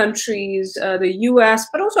other countries, the US,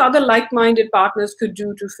 but also other like-minded partners could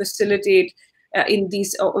do to facilitate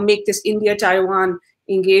or make this India-Taiwan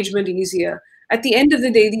engagement easier. At the end of the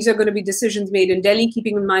day, these are going to be decisions made in Delhi,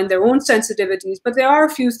 keeping in mind their own sensitivities. But there are a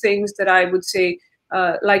few things that I would say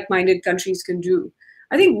like-minded countries can do.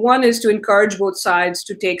 I think one is to encourage both sides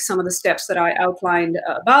to take some of the steps that I outlined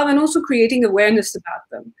above, and also creating awareness about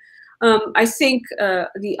them. I think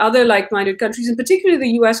the other like-minded countries, and particularly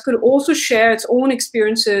the US, could also share its own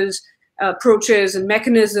experiences, approaches, and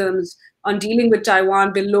mechanisms on dealing with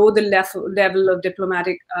Taiwan below the level of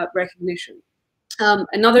diplomatic recognition.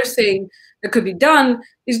 Another thing that could be done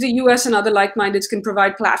is the US and other like-mindeds can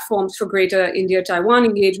provide platforms for greater India-Taiwan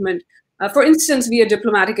engagement, for instance, via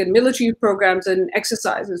diplomatic and military programs and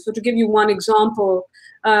exercises. So to give you one example,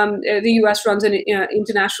 the US runs an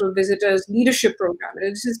international visitors leadership program.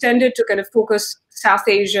 It is intended to kind of focus South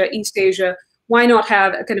Asia, East Asia. Why not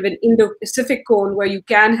have a kind of an Indo-Pacific cone where you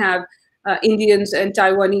can have Indians and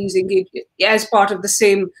Taiwanese engage as part of the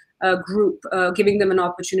same group, giving them an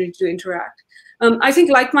opportunity to interact. I think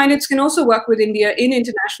like-mindeds can also work with India in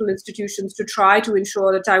international institutions to try to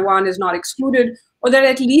ensure that Taiwan is not excluded, or that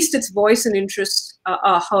at least its voice and interests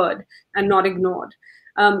are heard and not ignored.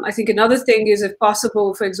 I think another thing is, if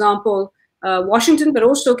possible, for example, Washington, but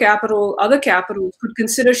also other capitals could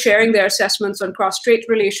consider sharing their assessments on cross-strait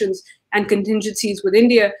relations and contingencies with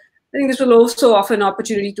India. I think this will also offer an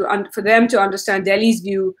opportunity for them to understand Delhi's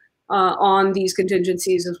view on these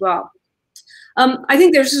contingencies as well. I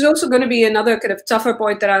think there's also going to be another kind of tougher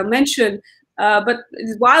point that I'll mention. But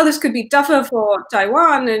while this could be tougher for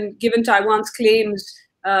Taiwan, and given Taiwan's claims,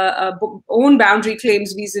 own boundary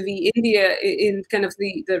claims vis-a-vis India in kind of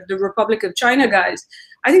the Republic of China guys,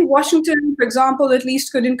 I think Washington, for example, at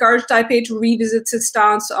least could encourage Taipei to revisit its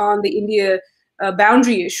stance on the India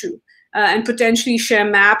boundary issue and potentially share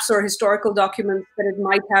maps or historical documents that it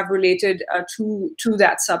might have related to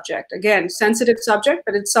that subject. Again, sensitive subject,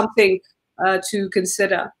 but it's something to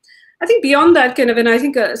consider. I think beyond that, kind of, and I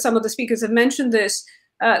think some of the speakers have mentioned this,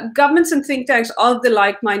 governments and think tanks of the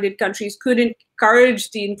like-minded countries could encourage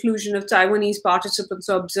the inclusion of Taiwanese participants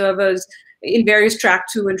or observers in various Track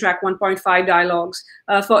 2 and Track 1.5 dialogues.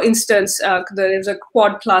 For instance, there's a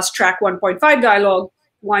Quad Plus Track 1.5 dialogue.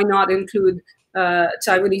 Why not include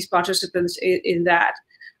Taiwanese participants in that?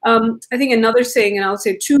 I think another thing, and I'll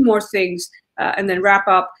say two more things and then wrap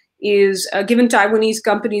up, is given Taiwanese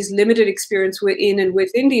companies' limited experience in and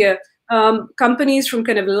with India, companies from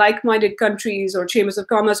kind of like-minded countries or chambers of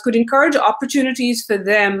commerce could encourage opportunities for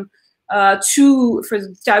them for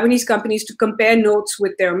Taiwanese companies to compare notes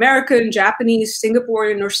with their American, Japanese,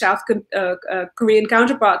 Singaporean, or South Korean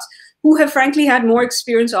counterparts who have frankly had more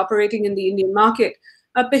experience operating in the Indian market,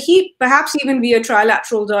 perhaps even via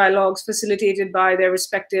trilateral dialogues facilitated by their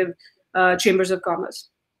respective chambers of commerce.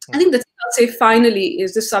 I think the thing I'll say finally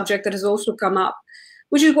is the subject that has also come up,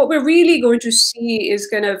 which is what we're really going to see is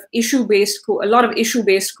kind of a lot of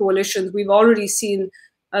issue-based coalitions. We've already seen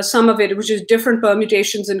some of it, which is different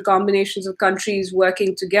permutations and combinations of countries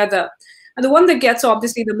working together. And the one that gets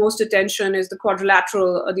obviously the most attention is the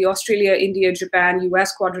quadrilateral, the Australia, India, Japan,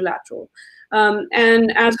 US quadrilateral.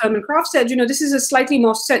 And as Herman Kraft said, this is a slightly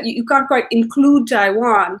more set, you can't quite include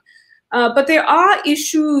Taiwan. But there are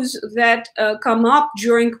issues that come up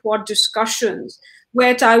during Quad discussions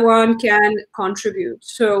where Taiwan can contribute.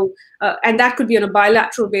 So, and that could be on a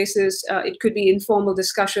bilateral basis. It could be informal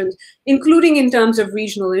discussions, including in terms of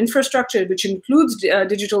regional infrastructure, which includes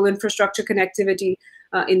digital infrastructure connectivity,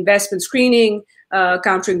 investment screening,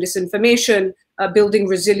 countering disinformation, building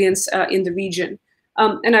resilience in the region.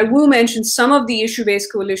 And I will mention some of the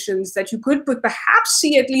issue-based coalitions that you could perhaps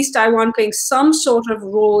see at least Taiwan playing some sort of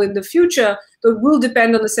role in the future, though it will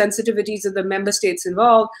depend on the sensitivities of the member states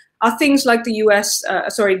involved, are things like the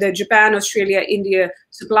the Japan, Australia, India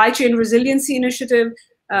Supply Chain Resiliency Initiative,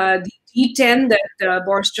 the D10 that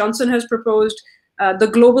Boris Johnson has proposed, the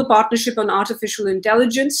Global Partnership on Artificial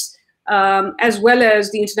Intelligence, as well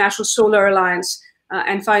as the International Solar Alliance,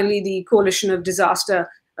 and finally the Coalition of Disaster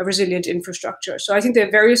Resilient Infrastructure. So I think there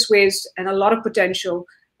are various ways and a lot of potential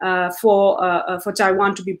for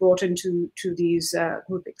Taiwan to be brought into these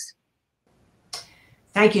groupings.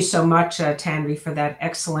 Thank you so much, Tanvi, for that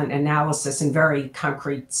excellent analysis and very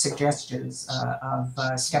concrete suggestions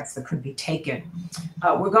of steps that could be taken.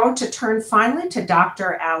 We're going to turn finally to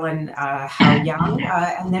Dr. Alan Hao Yang,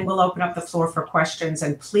 and then we'll open up the floor for questions.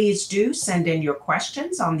 And please do send in your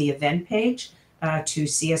questions on the event page to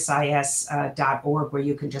csis.org, where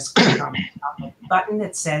you can just click on the button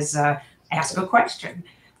that says ask a question.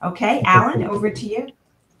 Okay, Alan, over to you.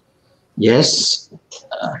 Yes.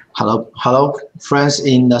 Hello, friends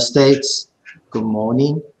in the States. Good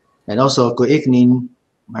morning. And also good evening,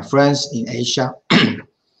 my friends in Asia.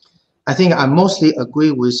 I think I mostly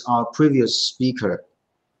agree with our previous speaker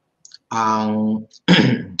on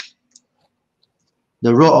the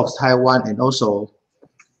role of Taiwan, and also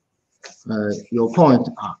your point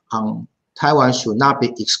on Taiwan should not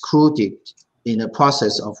be excluded in the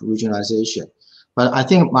process of regionalization. But I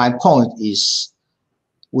think my point is,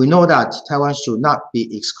 we know that Taiwan should not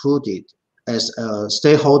be excluded as a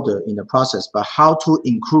stakeholder in the process, but how to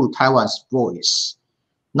include Taiwan's voice,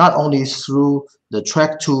 not only through the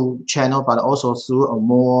track 2 channel, but also through a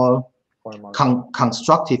more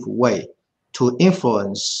constructive way to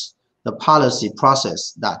influence the policy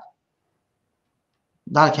process that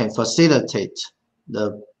can facilitate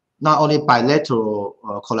the not only bilateral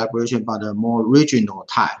collaboration, but a more regional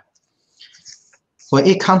tie. When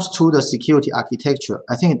it comes to the security architecture,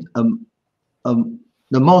 I think the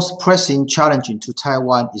most pressing challenge to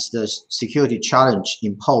Taiwan is the security challenge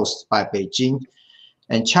imposed by Beijing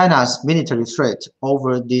and China's military threat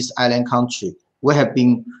over this island country. We have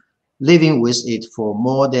been living with it for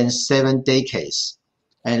more than 7 decades.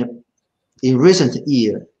 And in recent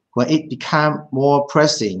years, when it became more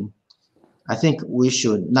pressing, I think we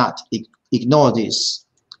should not ignore this.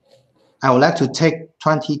 I would like to take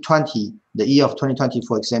 2020, the year of 2020,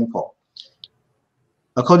 for example.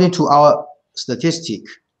 According to our statistic,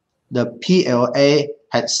 the PLA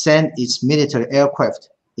had sent its military aircraft,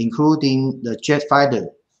 including the jet fighter,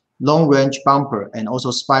 long-range bomber, and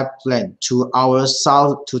also spy plane to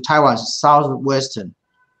Taiwan's southwestern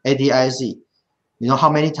ADIZ. You know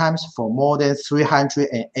how many times? For more than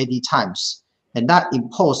 380 times. And that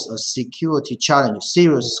imposed a security challenge,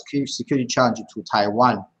 serious security challenge to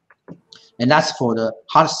Taiwan. And that's for the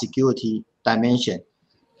hard security dimension.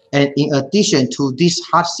 And in addition to this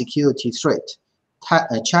hard security threat,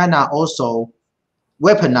 China also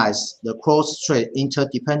weaponized the cross-strait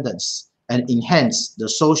interdependence and enhanced the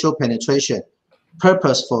social penetration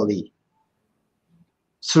purposefully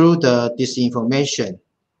through the disinformation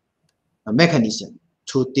mechanism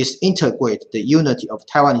to disintegrate the unity of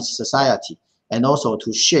Taiwanese society and also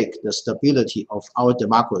to shake the stability of our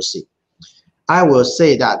democracy. I will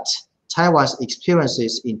say that Taiwan's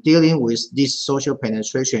experiences in dealing with this social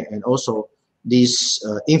penetration and also this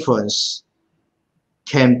influence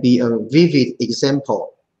can be a vivid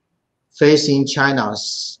example facing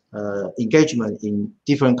China's engagement in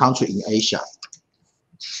different countries in Asia.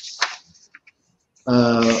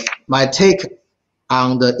 My take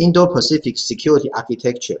on the Indo-Pacific security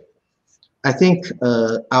architecture, I think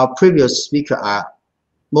our previous speaker are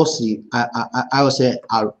mostly, I would say,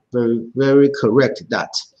 are very, very correct that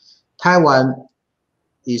Taiwan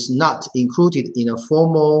is not included in a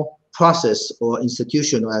formal process or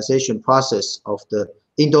institutionalization process of the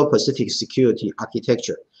Indo-Pacific security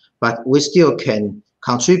architecture, but we still can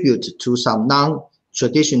contribute to some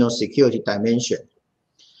non-traditional security dimension.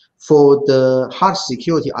 For the hard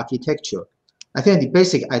security architecture, I think the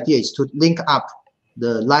basic idea is to link up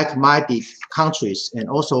the like-minded countries and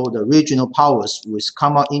also the regional powers with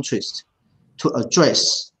common interest to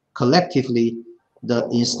address collectively the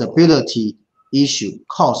instability issue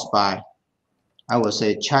caused by, I would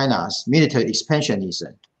say, China's military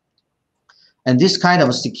expansionism. And this kind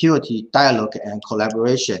of security dialogue and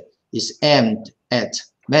collaboration is aimed at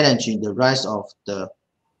managing the rise of the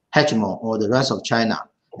hegemon or the rise of China,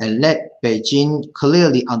 and let Beijing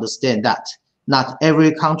clearly understand that not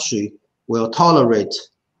every country will tolerate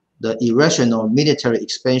the irrational military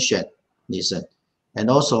expansionism, and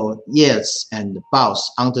also years and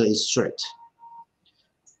bows under its threat.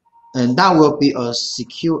 And that will be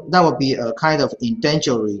a kind of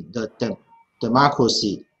endangering the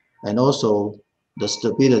democracy and also the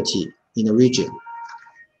stability in the region.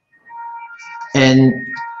 And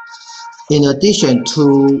in addition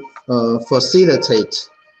to facilitate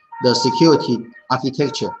the security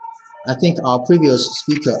architecture, I think our previous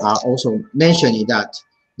speaker are also mentioning that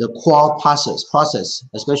the core process,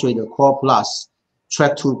 especially the core plus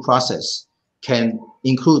track 2 process, can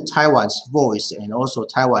include Taiwan's voice and also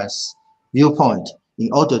Taiwan's viewpoint in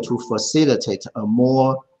order to facilitate a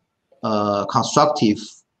more constructive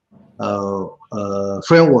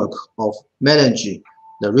framework of managing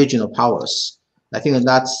the regional powers. I think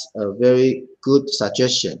that's a very good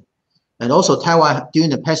suggestion. And also Taiwan during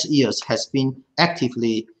the past years has been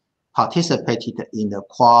actively participated in the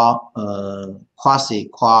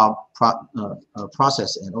quasi-Quad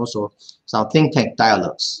process and also some think tank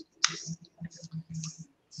dialogues.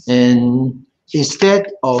 And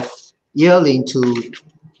instead of yielding to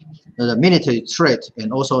the military threat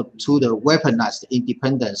and also to the weaponized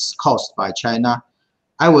independence caused by China,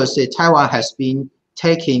 I would say Taiwan has been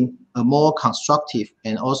taking a more constructive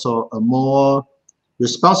and also a more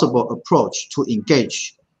responsible approach to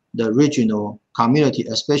engage the regional community,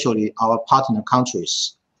 especially our partner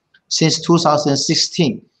countries. Since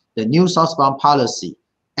 2016, the new southbound policy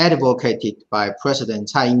advocated by President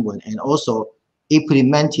Tsai Ing-wen and also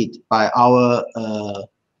implemented by our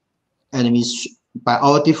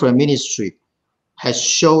different ministry has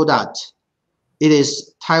shown that it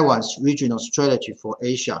is Taiwan's regional strategy for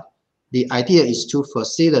Asia. The idea is to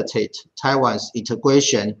facilitate Taiwan's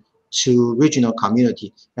integration to regional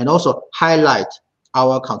community and also highlight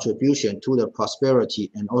our contribution to the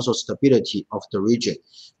prosperity and also stability of the region.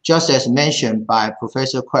 Just as mentioned by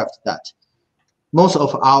Professor Kraft, that most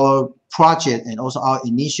of our project and also our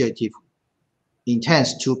initiative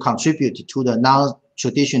intends to contribute to the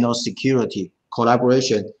non-traditional security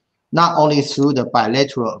collaboration, not only through the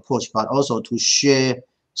bilateral approach, but also to share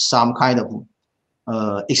some kind of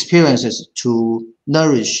experiences to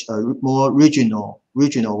nourish a more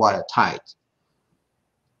regional-wide tide.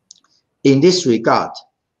 In this regard,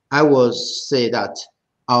 I will say that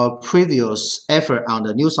our previous effort on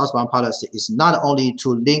the new southbound policy is not only to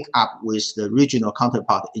link up with the regional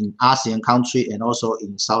counterpart in ASEAN country and also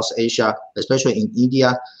in South Asia, especially in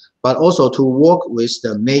India, but also to work with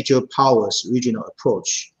the major powers regional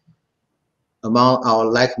approach among our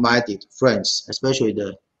like-minded friends, especially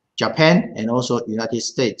the Japan and also United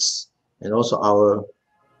States, and also our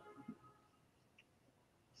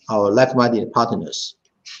like-minded partners.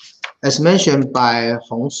 As mentioned by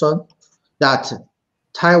Hung Son, that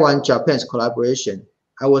Taiwan-Japan's collaboration,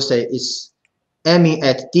 I would say, is aiming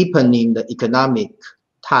at deepening the economic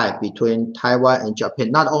tie between Taiwan and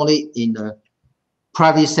Japan, not only in the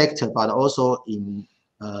private sector, but also in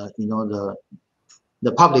the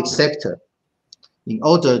public sector, in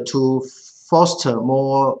order to foster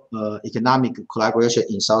more economic collaboration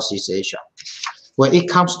in Southeast Asia. When it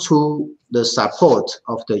comes to the support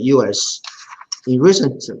of the U.S.,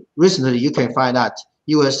 recently you can find that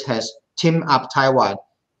U.S. has teamed up Taiwan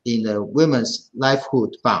in the Women's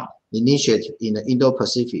Livelihood Fund initiative in the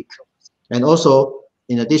Indo-Pacific. And also,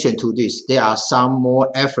 in addition to this, there are some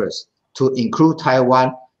more efforts to include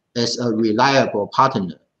Taiwan as a reliable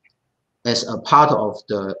partner, as a part of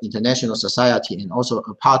the international society, and also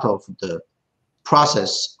a part of the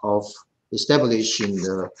process of establishing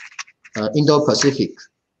the Indo-Pacific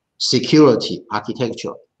security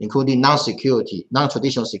architecture, including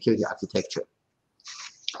non-traditional security architecture.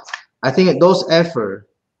 I think those efforts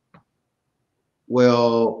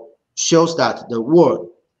will show that the world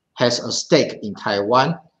has a stake in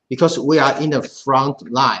Taiwan because we are in the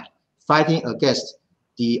front line fighting against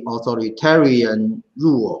the authoritarian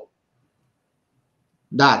rule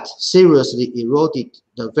that seriously eroded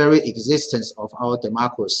the very existence of our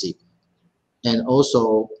democracy and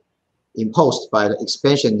also imposed by the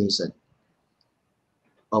expansionism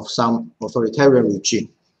of some authoritarian regime.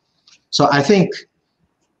 So I think,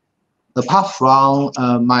 apart from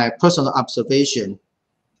my personal observation,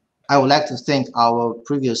 I would like to thank our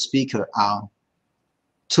previous speaker.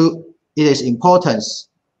 It is important,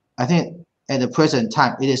 I think at the present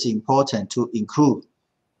time, it is important to include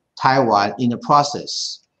Taiwan in the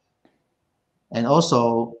process. And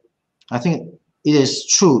also, I think it is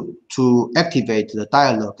true to activate the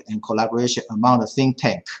dialogue and collaboration among the think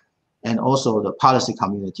tank and also the policy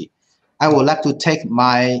community. I would like to take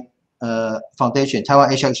my foundation,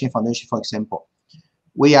 Taiwan Asia Exchange Foundation, for example.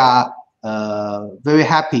 We are very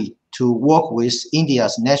happy to work with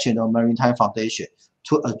India's National Maritime Foundation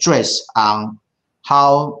to address on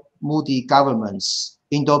how Modi government's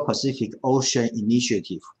Indo-Pacific Ocean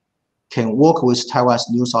Initiative can work with Taiwan's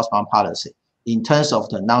new southbound policy in terms of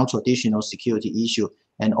the non-traditional security issue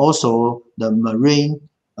and also the marine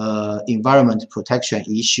environment protection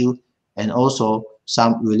issue and also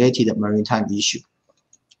some related maritime issue.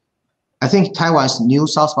 I think Taiwan's new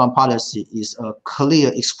southbound policy is a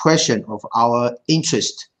clear expression of our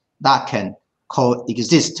interest that can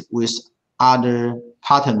coexist with other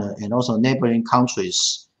partner and also neighboring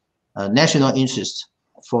countries' national interest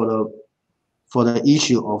for the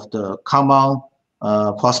issue of the common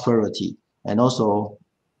prosperity and also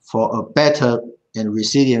for a better and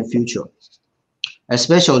resilient future.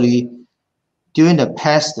 Especially during the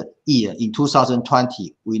past year in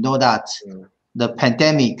 2020, we know that the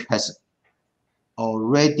pandemic has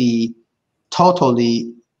already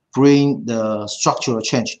totally bring the structural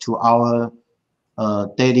change to our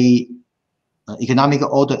daily economic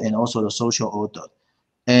order and also the social order.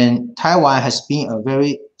 And Taiwan has been a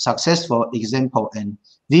very successful example and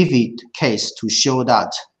vivid case to show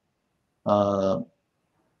that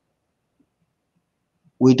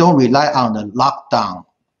we don't rely on the lockdown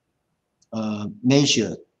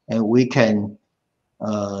measure, and we can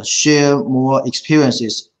share more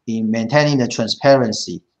experiences in maintaining the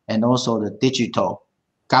transparency and also the digital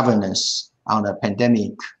governance on the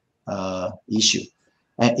pandemic issue.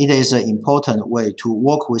 And it is an important way to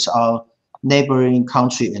work with our neighboring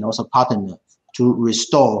country and also partner to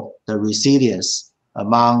restore the resilience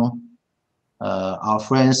among our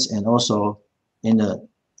friends and also in the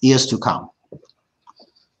years to come.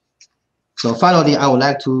 So finally, I would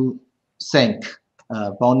like to thank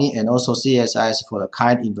Bonnie and also CSIS for the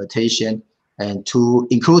kind invitation and to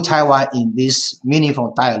include Taiwan in this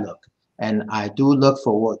meaningful dialogue. And I do look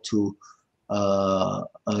forward to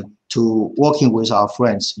working with our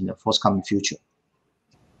friends in the forthcoming future.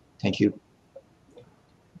 Thank you.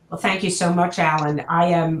 Well, thank you so much, Alan. I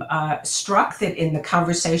am struck that in the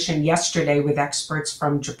conversation yesterday with experts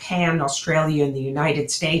from Japan, Australia, and the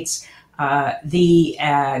United States, the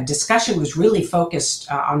discussion was really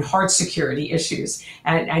focused on hard security issues.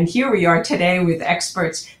 And here we are today with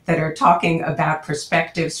experts that are talking about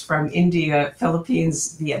perspectives from India,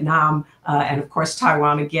 Philippines, Vietnam, and of course,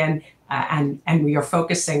 Taiwan again. And we are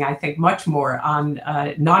focusing, I think, much more on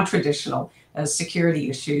non-traditional security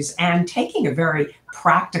issues and taking a very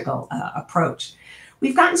practical approach.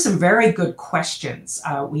 We've gotten some very good questions.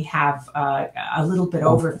 We have a little bit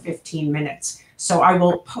over 15 minutes. So I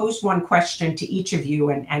will pose one question to each of you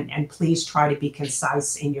and please try to be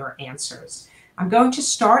concise in your answers. I'm going to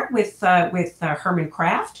start with Herman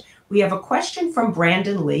Kraft. We have a question from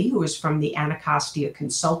Brandon Lee, who is from the Anacostia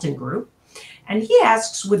Consulting Group. And he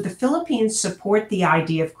asks, would the Philippines support the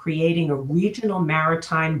idea of creating a regional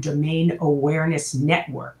maritime domain awareness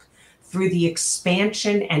network through the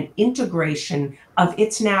expansion and integration of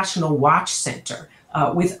its National Watch Center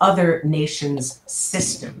with other nations'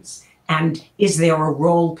 systems? And is there a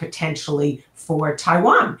role potentially for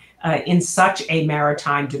Taiwan in such a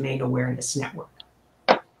maritime domain awareness network?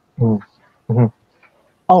 Mm-hmm.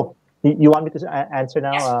 Oh, you want me to answer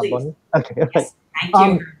now, yes, please. Bonnie? Okay. Yes,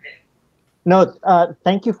 thank you. No,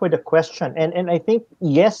 thank you for the question. And I think,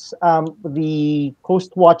 yes, the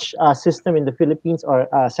Coast Watch system in the Philippines or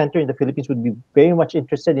center in the Philippines would be very much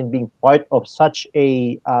interested in being part of such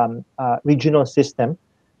a regional system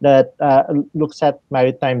that looks at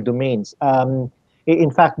maritime domains. In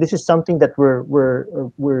fact, this is something that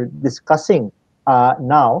we're discussing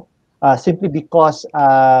now, simply because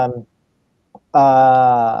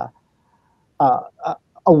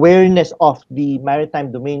awareness of the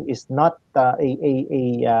maritime domain is not a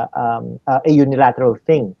unilateral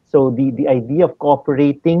thing. So the idea of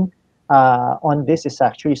cooperating on this is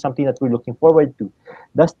actually something that we're looking forward to.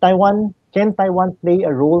 Can Taiwan play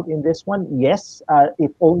a role in this one? Yes,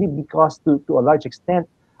 if only because to a large extent,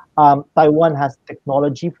 Taiwan has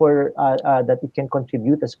technology for that it can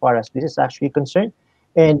contribute as far as this is actually concerned,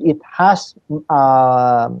 and it has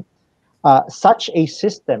such a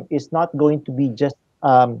system is not going to be just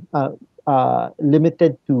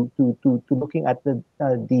limited to looking at the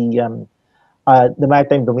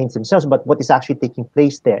maritime domains themselves, but what is actually taking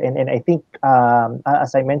place there. And I think,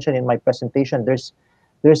 as I mentioned in my presentation, there's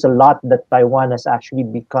a lot that Taiwan has actually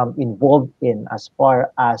become involved in as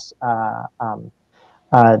far as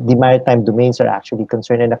the maritime domains are actually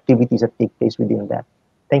concerned and activities that take place within that.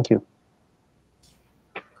 Thank you.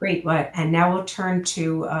 Great. And now we'll turn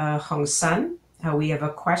to Hung Son. We have a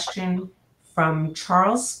question from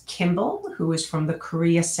Charles Kimball, who is from the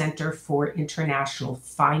Korea Center for International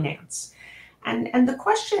Finance. And the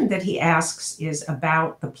question that he asks is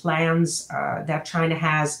about the plans that China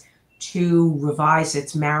has to revise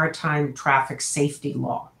its maritime traffic safety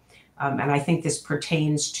law. And I think this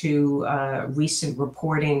pertains to recent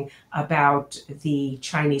reporting about the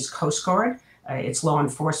Chinese Coast Guard, its law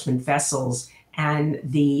enforcement vessels, and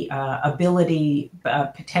the ability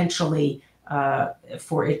potentially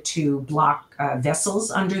for it to block vessels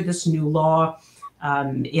under this new law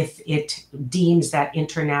if it deems that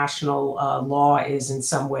international law is in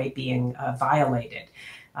some way being violated.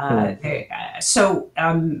 Others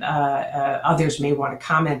may want to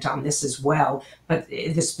comment on this as well, but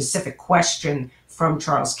the specific question from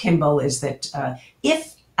Charles Kimball is that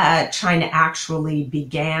if China actually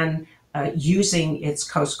began using its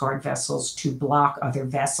Coast Guard vessels to block other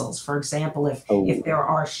vessels, for example, if there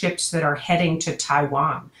are ships that are heading to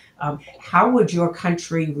Taiwan, how would your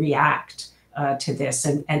country react to this?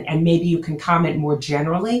 And maybe you can comment more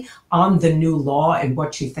generally on the new law and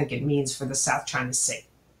what you think it means for the South China Sea.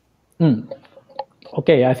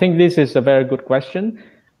 Okay, I think this is a very good question.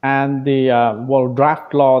 And the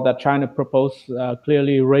draft law that China proposed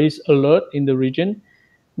clearly raised alert in the region,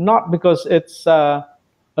 not because it's out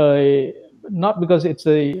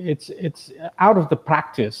of the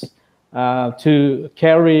practice to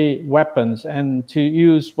carry weapons and to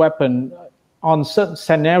use weapons on certain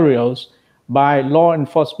scenarios by law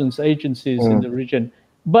enforcement agencies in the region,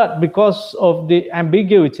 but because of the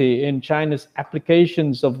ambiguity in China's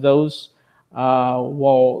applications of those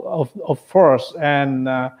of force and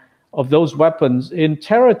of those weapons in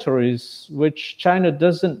territories which China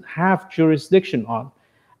doesn't have jurisdiction on.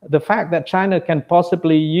 The fact that China can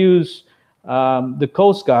possibly use the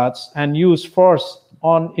coast guards and use force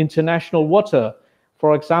on international water,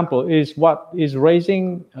 for example, is what is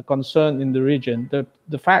raising a concern in the region.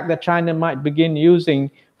 The fact that China might begin using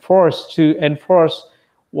force to enforce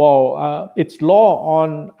its law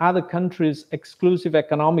on other countries' exclusive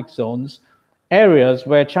economic zones, areas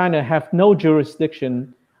where China have no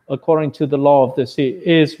jurisdiction according to the law of the sea,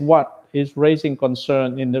 is what is raising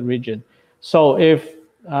concern in the region. So if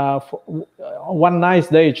one nice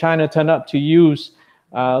day China turned up to use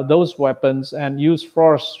those weapons and use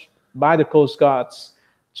force by the Coast Guards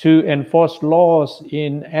to enforce laws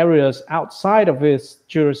in areas outside of its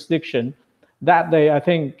jurisdiction, that day I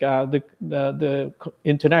think the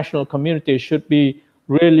international community should be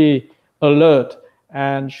really alert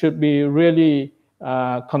and should be really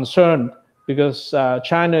concerned, because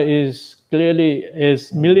China is clearly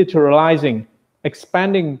militarizing,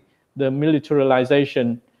 expanding the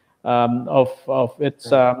militarization of its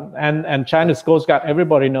and China's Coast Guard.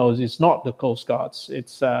 Everybody knows it's not the Coast Guards.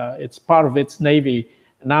 It's part of its navy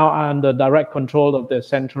now under direct control of the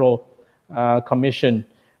Central Commission,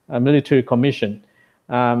 Military Commission.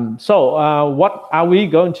 So what are we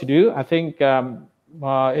going to do? I think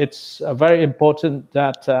it's very important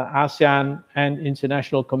that ASEAN and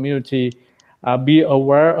international community be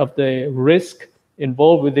aware of the risk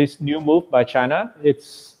involved with this new move by China.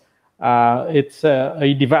 It's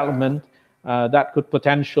a development that could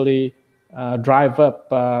potentially drive up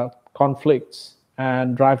conflicts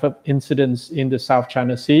and drive up incidents in the South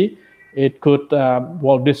China Sea. It could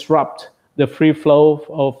disrupt the free flow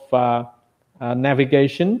of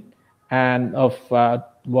navigation and of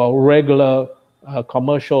regular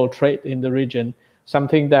commercial trade in the region,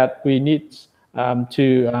 something that we need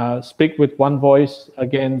to speak with one voice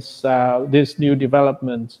against this new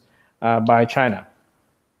development by China.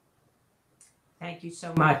 Thank you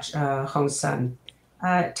so much, Hung Son.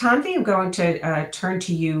 Tanvi, I'm going to turn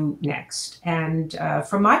to you next. And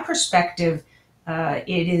from my perspective,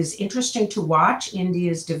 it is interesting to watch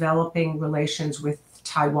India's developing relations with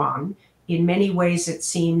Taiwan. In many ways, it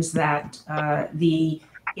seems that the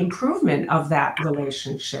improvement of that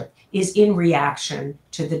relationship is in reaction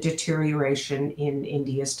to the deterioration in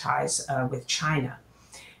India's ties with China.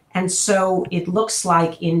 And so it looks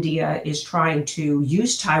like India is trying to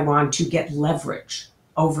use Taiwan to get leverage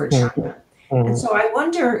over China. And so I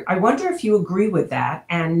wonder if you agree with that,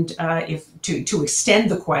 and if to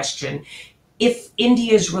extend the question, if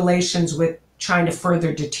India's relations with China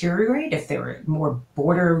further deteriorate, if there are more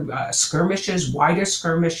border skirmishes, wider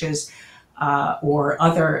skirmishes, or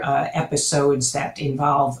other episodes that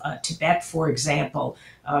involve Tibet, for example,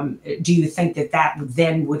 do you think that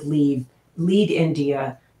then would lead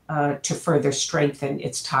India to further strengthen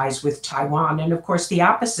its ties with Taiwan? And of course, the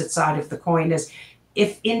opposite side of the coin is,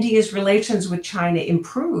 if India's relations with China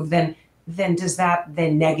improve, then then does that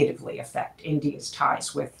then negatively affect India's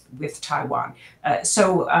ties with Taiwan?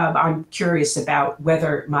 So I'm curious about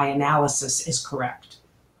whether my analysis is correct.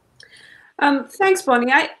 Thanks,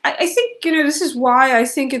 Bonnie. I think, this is why I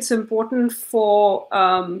think it's important for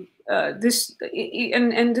this,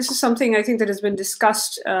 and this is something I think that has been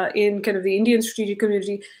discussed in kind of the Indian strategic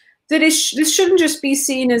community, that this shouldn't just be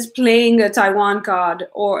seen as playing a Taiwan card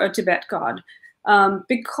or a Tibet card,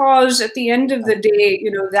 because at the end of the day,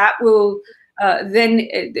 that will then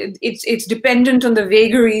it's dependent on the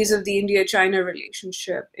vagaries of the India-China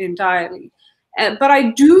relationship entirely. But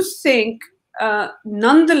I do think,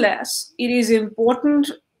 nonetheless, it is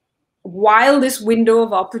important, while this window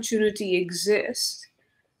of opportunity exists,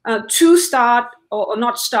 to start or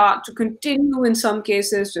not start, to continue in some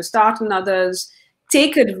cases, to start in others,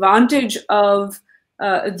 take advantage of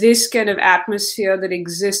this kind of atmosphere that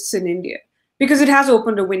exists in India, because it has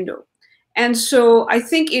opened a window. And so I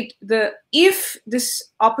think if this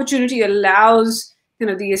opportunity allows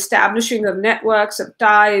the establishing of networks, of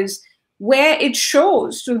ties, where it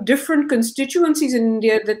shows to different constituencies in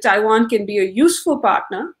India that Taiwan can be a useful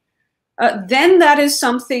partner, then that is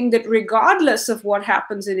something that, regardless of what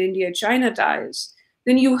happens in India-China ties,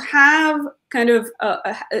 then you have kind of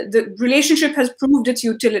the relationship has proved its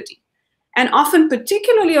utility. And often,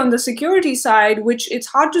 particularly on the security side, which it's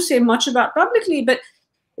hard to say much about publicly, but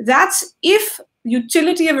that's, if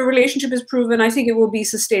utility of a relationship is proven, I think it will be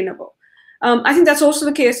sustainable. I think that's also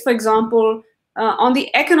the case, for example, on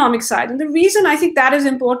the economic side. And the reason I think that is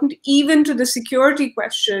important, even to the security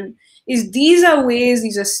question, is these are ways,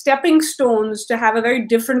 these are stepping stones to have a very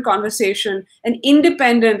different conversation, an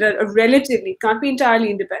independent, a relatively, can't be entirely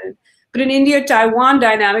independent, but an India-Taiwan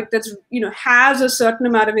dynamic that's, has a certain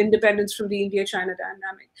amount of independence from the India-China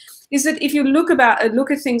dynamic. Is that if you look at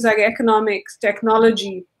things like economics,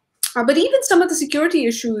 technology, but even some of the security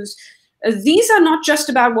issues, these are not just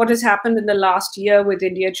about what has happened in the last year with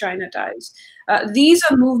India-China ties. These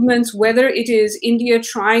are movements, whether it is India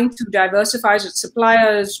trying to diversify its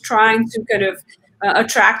suppliers, trying to kind of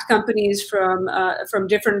attract companies from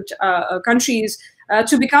different countries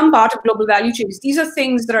to become part of global value chains. These are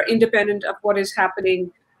things that are independent of what is happening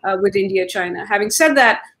with India-China. Having said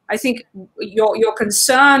that, I think your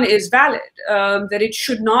concern is valid, that it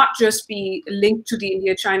should not just be linked to the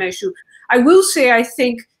India-China issue. I will say, I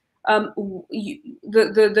think,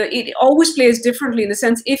 it always plays differently, in the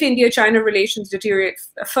sense, if India-China relations deteriorate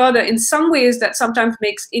further, in some ways that sometimes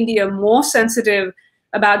makes India more sensitive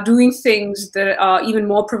about doing things that are even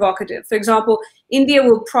more provocative. For example, India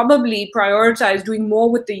will probably prioritize doing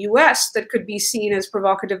more with the US that could be seen as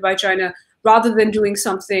provocative by China, rather than doing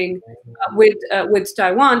something with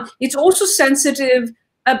Taiwan. It's also sensitive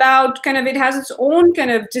about it has its own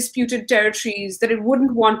kind of disputed territories that it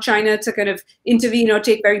wouldn't want China to kind of intervene or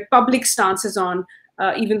take very public stances on,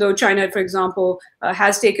 even though China, for example,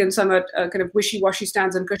 has taken somewhat kind of wishy-washy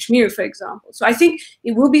stance on Kashmir, for example. So I think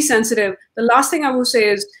it will be sensitive. The last thing I will say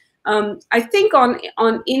is, I think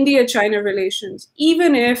on India-China relations,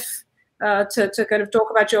 even if, to kind of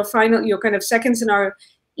talk about your kind of second scenario,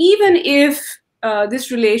 even if this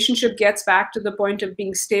relationship gets back to the point of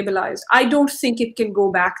being stabilized, I don't think it can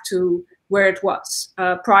go back to where it was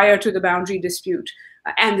prior to the boundary dispute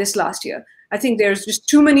and this last year. I think there's just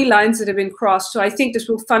too many lines that have been crossed. So I think this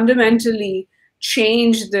will fundamentally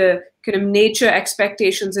change the kind of nature,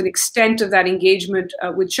 expectations, and extent of that engagement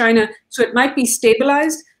with China. So it might be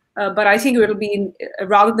stabilized, but I think it'll be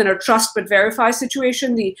rather than a trust but verify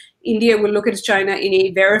situation, India will look at China in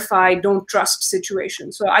a verify, don't trust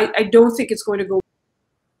situation. So I don't think it's going to go.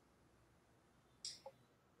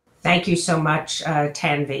 Thank you so much,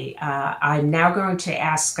 Tanvi. I'm now going to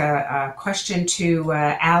ask a question to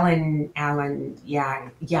Alan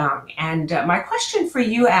Yang. And my question for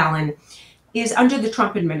you, Alan, is under the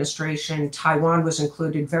Trump administration, Taiwan was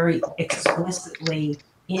included very explicitly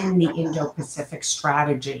in the Indo-Pacific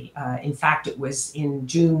strategy. In fact, it was in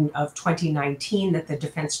June of 2019 that the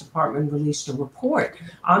Defense Department released a report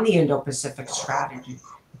on the Indo-Pacific strategy.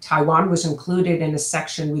 Taiwan was included in a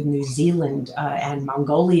section with New Zealand and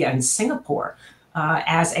Mongolia and Singapore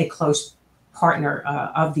as a close partner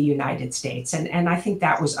of the United States. And I think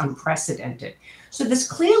that was unprecedented. So this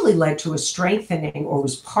clearly led to a strengthening, or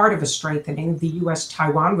was part of a strengthening, of the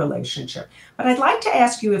US-Taiwan relationship. But I'd like to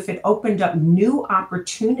ask you if it opened up new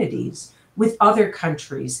opportunities with other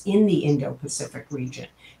countries in the Indo-Pacific region.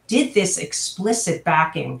 Did this explicit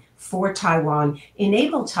backing for Taiwan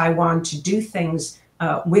enable Taiwan to do things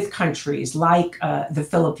with countries like the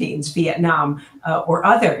Philippines, Vietnam, or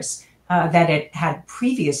others that it had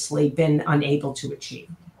previously been unable to achieve?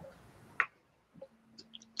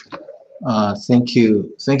 Thank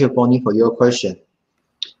you, Bonnie, for your question.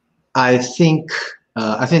 I think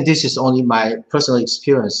this is only my personal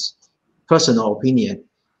experience, personal opinion.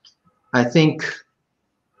 I think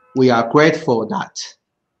we are grateful that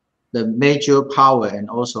the major power and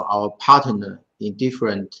also our partner in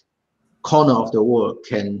different corner of the world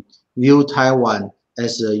can view Taiwan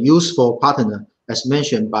as a useful partner, as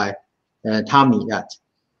mentioned by Tommy, that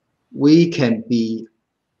we can be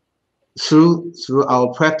through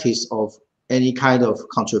our practice of any kind of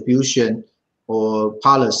contribution or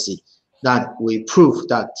policy, that we prove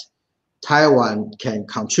that Taiwan can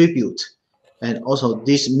contribute, and also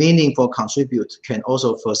this meaningful contribute can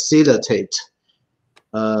also facilitate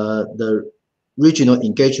the regional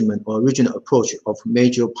engagement or regional approach of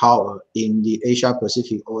major power in the Asia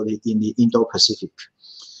Pacific or in the Indo-Pacific.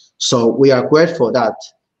 So we are grateful that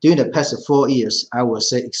during the past 4 years, I will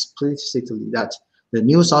say explicitly that the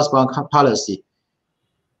new southbound policy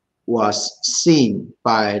was seen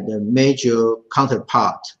by the major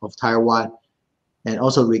counterpart of Taiwan and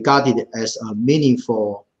also regarded as a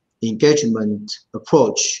meaningful engagement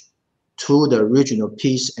approach to the regional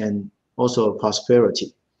peace and also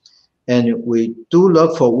prosperity. And we do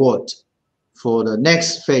look forward for the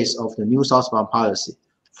next phase of the new southbound policy.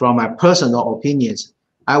 From my personal opinions,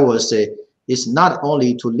 I would say it's not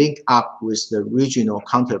only to link up with the regional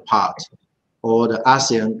counterpart or the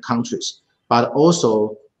ASEAN countries, but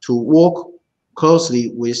also to work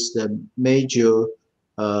closely with the major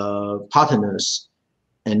partners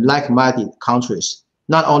and like-minded countries,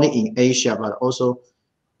 not only in Asia, but also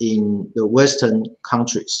in the Western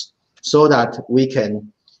countries, so that we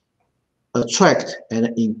can attract and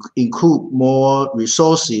include more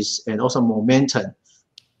resources and also momentum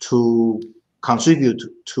to contribute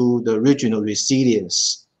to the regional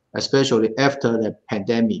resilience, especially after the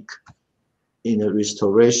pandemic, in the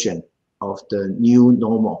restoration of the new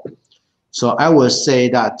normal. So I would say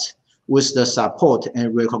that with the support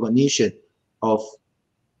and recognition of,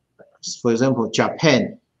 for example,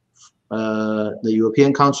 Japan, the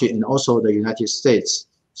European country, and also the United States,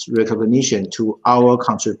 recognition to our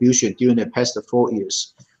contribution during the past 4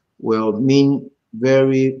 years will be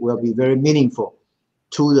very meaningful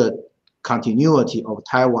to the continuity of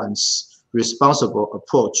Taiwan's responsible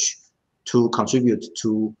approach to contribute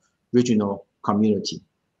to regional community.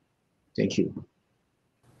 Thank you.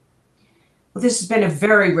 Well, this has been a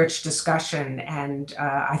very rich discussion, and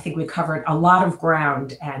I think we covered a lot of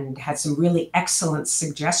ground and had some really excellent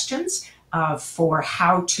suggestions for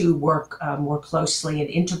how to work more closely and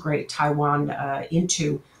integrate Taiwan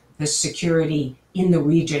into the security in the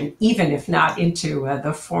region, even if not into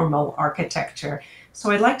the formal architecture.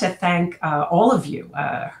 So I'd like to thank all of you,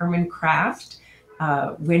 Herman Kraft,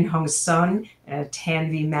 Nguyen Hung Son,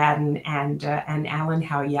 Tanvi Madan, and Alan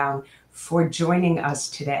Hao Yang for joining us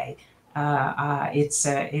today. It's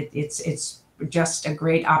just a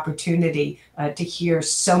great opportunity to hear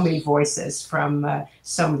so many voices from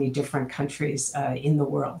so many different countries in the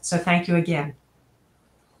world. So thank you again.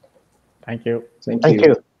 Thank you. Thank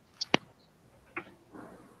you.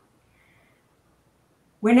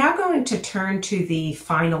 We're now going to turn to the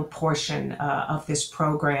final portion of this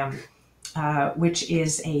program, which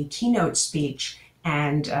is a keynote speech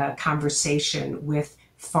and conversation with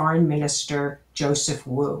Foreign Minister Joseph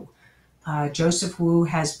Wu. Joseph Wu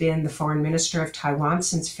has been the Foreign Minister of Taiwan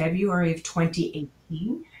since February of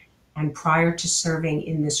 2018. And prior to serving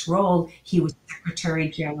in this role, he was Secretary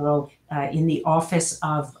General in the Office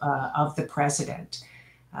of the President.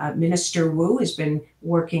 Minister Wu has been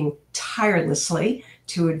working tirelessly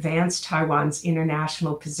to advance Taiwan's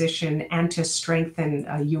international position and to strengthen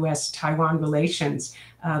U.S.-Taiwan relations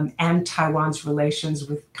and Taiwan's relations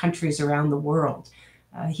with countries around the world.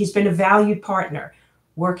 He's been a valued partner,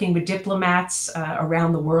 working with diplomats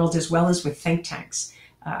around the world as well as with think tanks.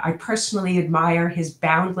 I personally admire his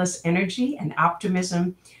boundless energy and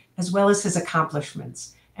optimism, as well as his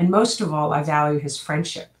accomplishments. And most of all, I value his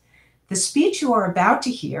friendship. The speech you are about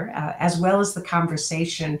to hear, as well as the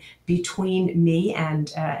conversation between me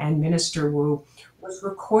and Minister Wu, was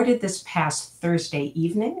recorded this past Thursday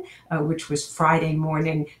evening, which was Friday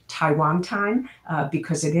morning Taiwan time,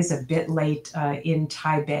 because it is a bit late in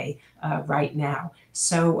Taipei right now.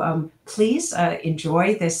 So please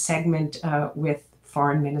enjoy this segment with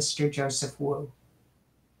Foreign Minister Joseph Wu.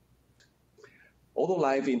 Although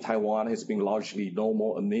life in Taiwan has been largely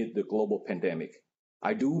normal amid the global pandemic,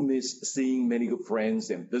 I do miss seeing many good friends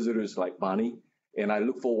and visitors like Bonnie, and I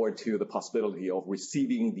look forward to the possibility of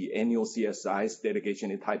receiving the annual CSIS delegation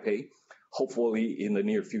in Taipei, hopefully in the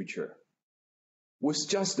near future. With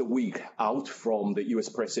just a week out from the US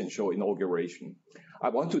presidential inauguration, I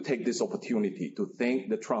want to take this opportunity to thank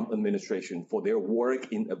the Trump administration for their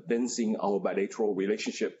work in advancing our bilateral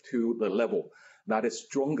relationship to the level that is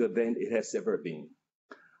stronger than it has ever been.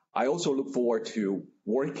 I also look forward to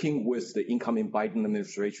working with the incoming Biden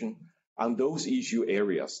administration on those issue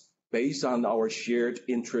areas based on our shared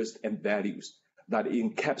interests and values that are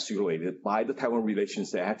encapsulated by the Taiwan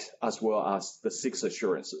Relations Act as well as the 6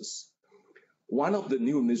 assurances. One of the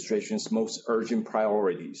new administration's most urgent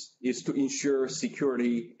priorities is to ensure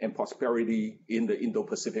security and prosperity in the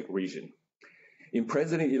Indo-Pacific region. In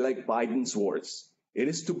President-elect Biden's words, it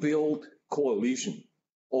is to build coalition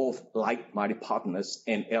of like-minded partners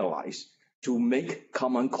and allies to make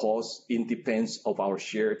common cause in defense of our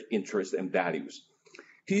shared interests and values.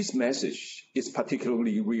 His message is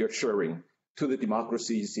particularly reassuring to the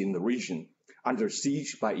democracies in the region under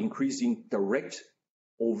siege by increasing direct,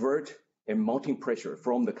 overt, and mounting pressure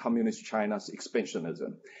from the Communist China's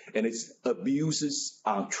expansionism and its abuses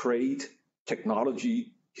on trade,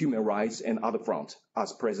 technology, human rights, and other fronts,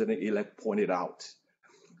 as President-elect pointed out.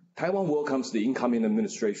 Taiwan welcomes the incoming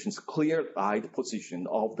administration's clear-eyed position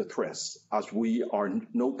of the threats, as we are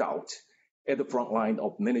no doubt at the front line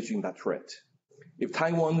of managing that threat. If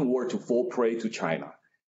Taiwan were to fall prey to China,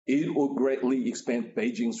 it would greatly expand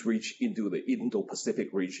Beijing's reach into the Indo-Pacific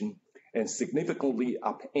region and significantly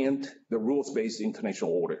upend the rules-based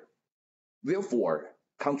international order. Therefore,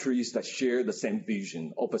 countries that share the same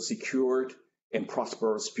vision of a secured and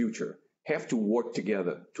prosperous future have to work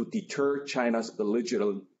together to deter China's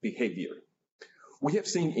belligerent behavior. We have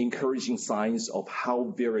seen encouraging signs of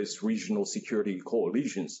how various regional security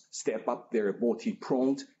coalitions step up their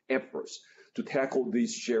multi-pronged efforts to tackle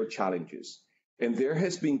these shared challenges. And there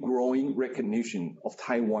has been growing recognition of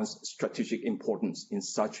Taiwan's strategic importance in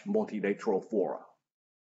such multilateral fora.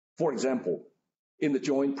 For example, in the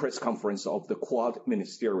joint press conference of the Quad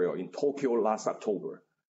Ministerial in Tokyo last October,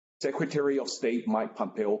 Secretary of State Mike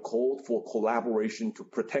Pompeo called for collaboration to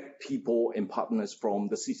protect people and partners from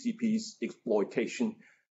the CCP's exploitation,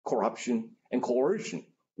 corruption, and coercion,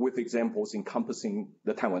 with examples encompassing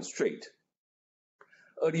the Taiwan Strait.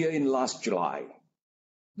 Earlier in last July,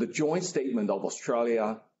 the joint statement of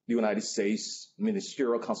Australia, the United States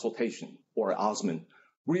Ministerial Consultation, or ASMIN,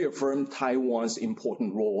 reaffirmed Taiwan's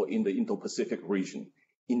important role in the Indo-Pacific region,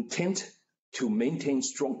 intent to maintain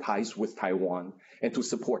strong ties with Taiwan and to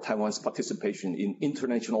support Taiwan's participation in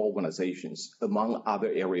international organizations, among other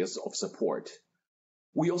areas of support.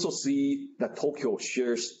 We also see that Tokyo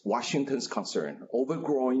shares Washington's concern over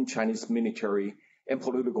growing Chinese military and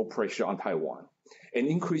political pressure on Taiwan. An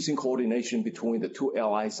increasing coordination between the two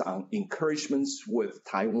allies on encouragements with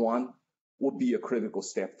Taiwan would be a critical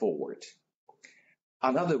step forward.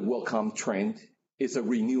 Another welcome trend is a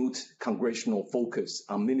renewed congressional focus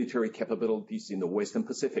on military capabilities in the Western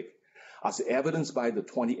Pacific, as evidenced by the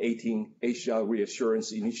 2018 Asia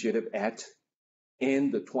Reassurance Initiative Act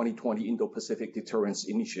and the 2020 Indo-Pacific Deterrence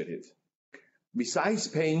Initiative. Besides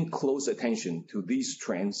paying close attention to these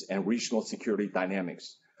trends and regional security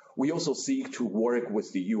dynamics, we also seek to work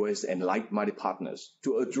with the U.S. and like-minded partners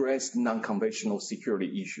to address non-conventional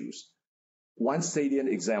security issues. One salient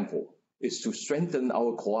example is to strengthen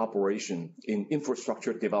our cooperation in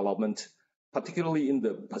infrastructure development, particularly in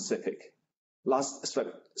the Pacific. Last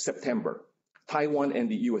September, Taiwan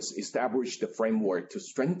and the U.S. established a framework to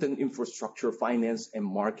strengthen infrastructure finance and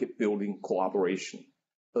market building cooperation,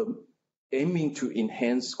 aiming to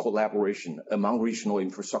enhance collaboration among regional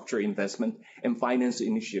infrastructure investment and finance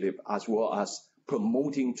initiatives, as well as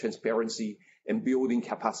promoting transparency and building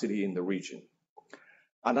capacity in the region.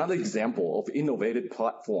 Another example of innovative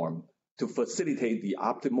platform to facilitate the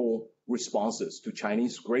optimal responses to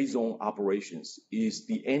Chinese gray zone operations is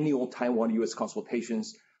the annual Taiwan-U.S.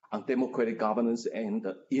 consultations on democratic governance and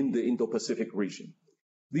in the Indo-Pacific region.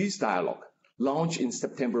 This dialogue, launched in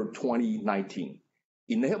September 2019,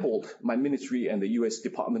 enabled my ministry and the U.S.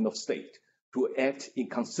 Department of State to act in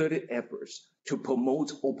concerted efforts to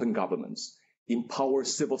promote open governments, empower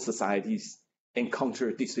civil societies, and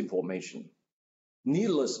counter disinformation.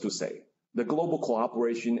 Needless to say, the Global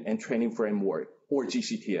Cooperation and Training Framework, or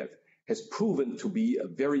GCTF, has proven to be a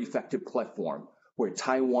very effective platform where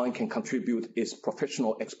Taiwan can contribute its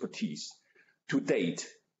professional expertise. To date,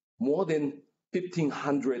 more than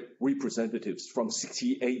 1,500 representatives from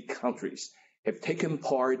 68 countries have taken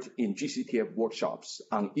part in GCTF workshops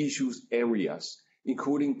on issues areas,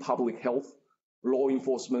 including public health, law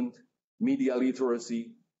enforcement, media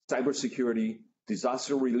literacy, cybersecurity,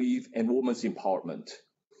 disaster relief, and women's empowerment.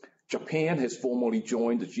 Japan has formally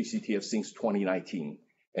joined the GCTF since 2019,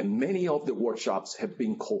 and many of the workshops have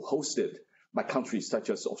been co-hosted by countries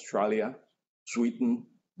such as Australia, Sweden,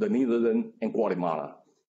 the Netherlands, and Guatemala.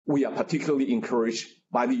 We are particularly encouraged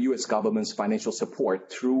by the U.S. government's financial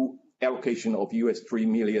support through allocation of $3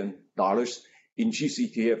 million in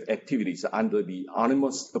GCTF activities under the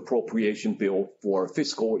Omnibus Appropriation Bill for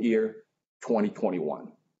fiscal year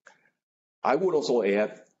 2021. I would also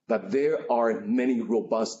add that there are many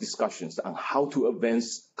robust discussions on how to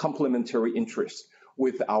advance complementary interests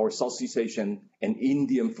with our Southeast Asian and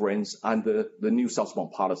Indian friends under the New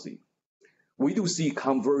Southbound policy. We do see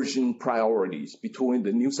convergent priorities between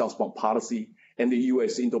the New Southbound policy and the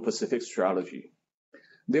U.S. Indo-Pacific strategy.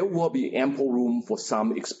 There will be ample room for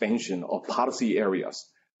some expansion of policy areas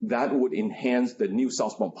that would enhance the New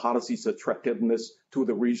Southbound policy's attractiveness to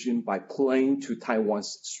the region by playing to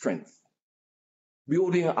Taiwan's strength.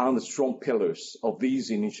 Building on the strong pillars of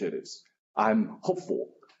these initiatives, I'm hopeful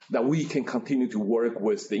that we can continue to work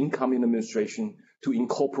with the incoming administration to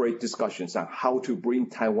incorporate discussions on how to bring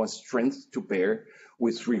Taiwan's strength to bear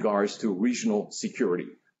with regards to regional security,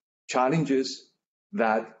 challenges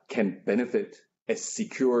that can benefit a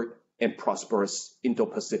secure and prosperous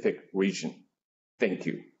Indo-Pacific region. Thank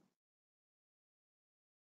you.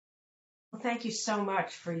 Well, thank you so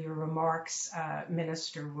much for your remarks,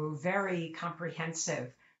 Minister Wu. Very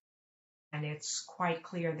comprehensive. And it's quite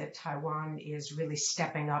clear that Taiwan is really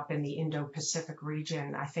stepping up in the Indo-Pacific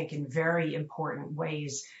region, I think, in very important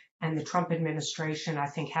ways. And the Trump administration, I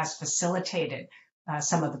think, has facilitated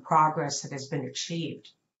some of the progress that has been achieved.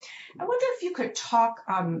 I wonder if you could talk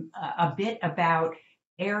a bit about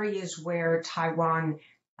areas where Taiwan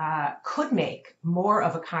could make more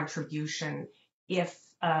of a contribution if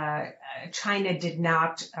China did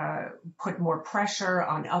not put more pressure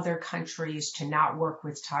on other countries to not work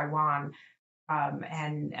with Taiwan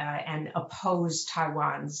and oppose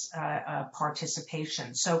Taiwan's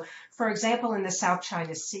participation. So, for example, in the South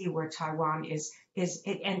China Sea, where Taiwan is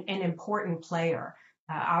an important player,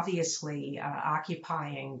 obviously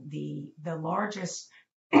occupying the largest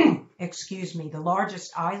the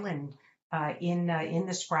largest island in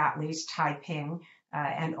the Spratlys, Taiping,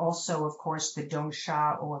 and also, of course, the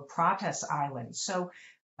Dongsha or Pratas Islands. So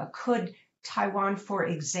could Taiwan, for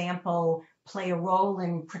example, play a role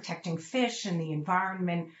in protecting fish and the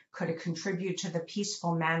environment? Could it contribute to the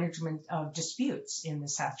peaceful management of disputes in the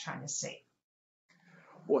South China Sea?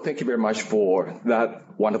 Well, thank you very much for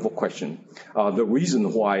that wonderful question. The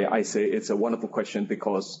reason why I say it's a wonderful question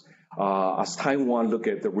because as Taiwan look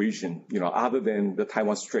at the region, other than the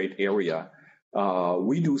Taiwan Strait area,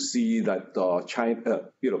 we do see that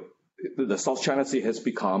the South China Sea has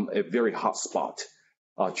become a very hot spot.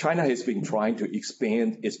 China has been trying to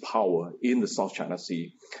expand its power in the South China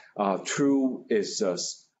Sea through its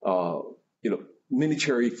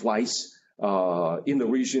military flights in the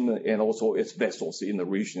region and also its vessels in the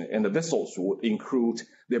region. And the vessels would include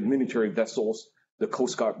the military vessels, the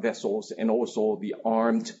Coast Guard vessels, and also the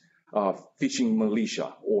armed fishing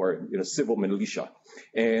militia or civil militia.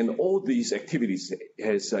 And all these activities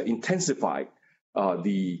has intensified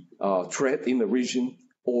the threat in the region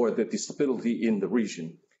or the instability in the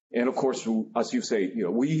region. And of course, as you say,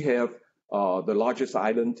 we have the largest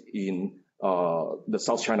island in the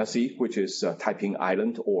South China Sea, which is Taiping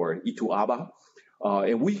Island or Itu-Aba.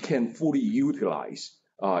 And we can fully utilize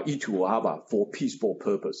Itu-Aba for peaceful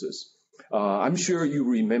purposes. I'm sure you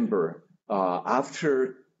remember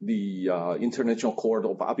after the International Court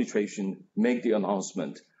of Arbitration made the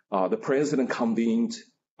announcement, our president convened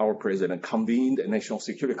a National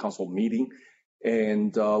Security Council meeting,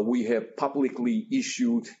 and we have publicly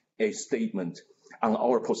issued a statement on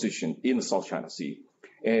our position in the South China Sea.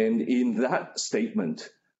 And in that statement,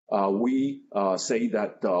 we say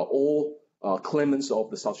that all claimants of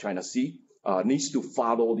the South China Sea needs to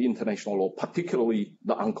follow the international law, particularly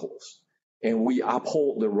the UNCLOS. And we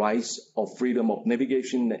uphold the rights of freedom of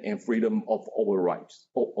navigation and freedom of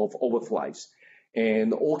overflights.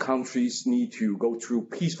 And all countries need to go through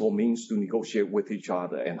peaceful means to negotiate with each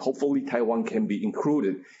other. And hopefully Taiwan can be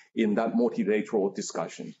included in that multilateral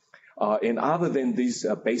discussion. And other than these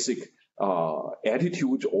basic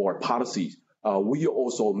attitudes or policies, we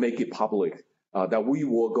also make it public that we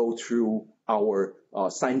will go through our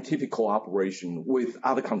scientific cooperation with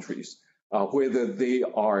other countries, whether they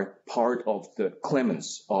are part of the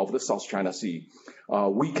claimants of the South China Sea.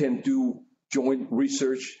 We can do joint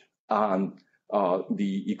research on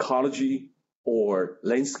the ecology or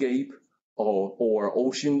landscape or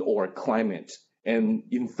ocean or climate. And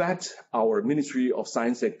in fact, our Ministry of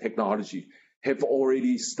Science and Technology have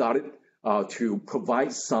already started to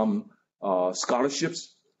provide some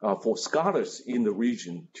scholarships for scholars in the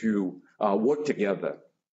region to work together.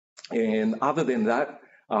 And other than that,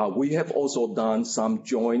 We have also done some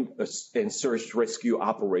joint and search rescue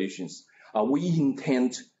operations. We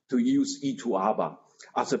intend to use E2ABA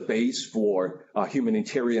as a base for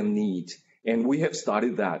humanitarian need. And we have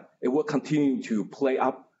started that. It will continue to play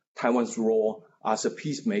up Taiwan's role as a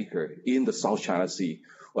peacemaker in the South China Sea.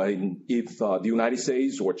 If the United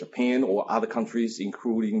States or Japan or other countries,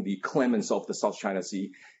 including the claimants of the South China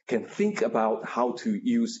Sea, can think about how to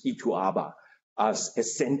use E2ABA as a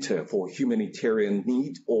center for humanitarian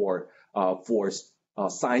need or for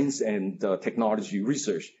science and technology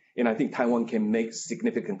research. And I think Taiwan can make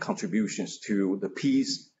significant contributions to the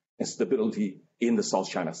peace and stability in the South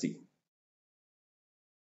China Sea.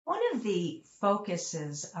 One of the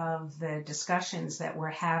focuses of the discussions that we're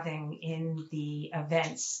having in the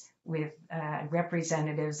events with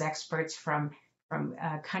representatives, experts from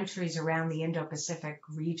countries around the Indo-Pacific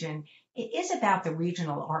region is about the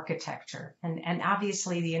regional architecture. And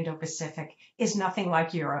obviously the Indo-Pacific is nothing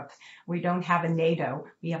like Europe. We don't have a NATO.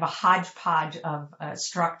 We have a hodgepodge of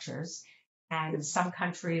structures. And some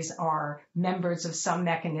countries are members of some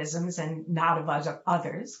mechanisms and not of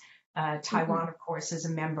others. Taiwan, of course, is a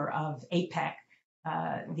member of APEC.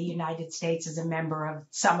 The United States is a member of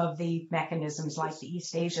some of the mechanisms like the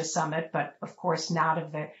East Asia Summit, but of course not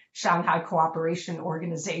of the Shanghai Cooperation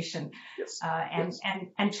Organization. Yes.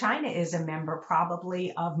 And China is a member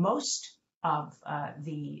probably of most of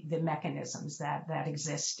the mechanisms that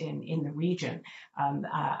exist in the region.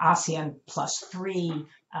 ASEAN +3,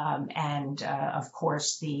 and of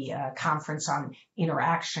course the Conference on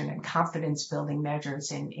Interaction and Confidence Building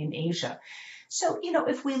Measures in Asia. So,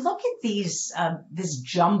 if we look at these, this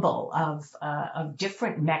jumble of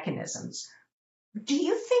different mechanisms, do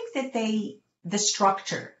you think that the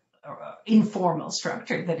structure, informal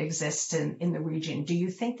structure that exists in the region, do you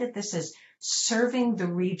think that this is serving the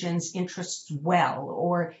region's interests well,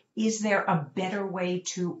 or is there a better way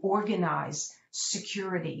to organize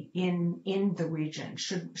security in the region?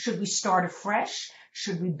 Should we start afresh?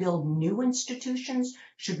 Should we build new institutions?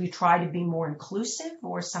 Should we try to be more inclusive,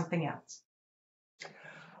 or something else?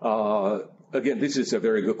 Again, this is a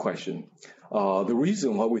very good question. The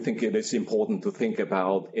reason why we think it is important to think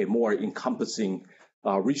about a more encompassing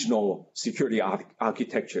regional security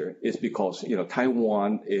architecture is because,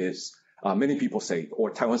 Taiwan is, many people say, or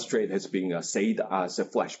Taiwan Strait has been said as a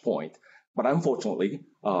flashpoint. But unfortunately,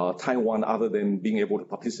 Taiwan, other than being able to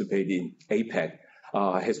participate in APEC,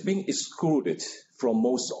 has been excluded from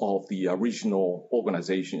most of the regional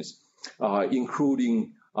organizations,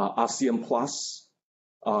 including ASEAN Plus,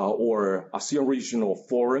 or ASEAN Regional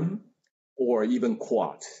Forum, or even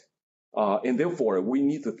Quad. And therefore, we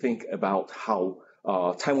need to think about how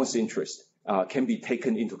Taiwan's interest can be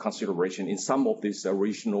taken into consideration in some of this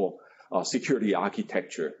regional security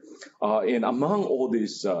architecture. And among all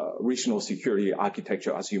this regional security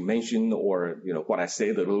architecture, as you mentioned, or what I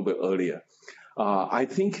said a little bit earlier, I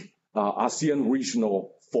think ASEAN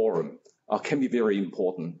Regional Forum can be very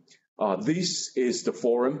important. This is the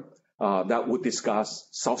forum that would discuss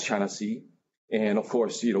South China Sea. And of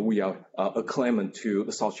course, we are a claimant to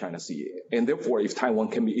the South China Sea. And therefore, if Taiwan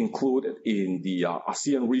can be included in the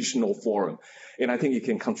ASEAN Regional Forum, and I think it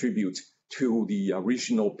can contribute to the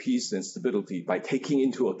regional peace and stability by taking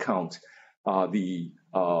into account the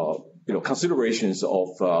considerations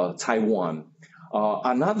of Taiwan.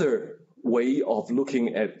 Another way of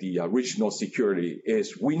looking at the regional security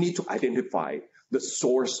is we need to identify the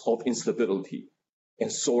source of instability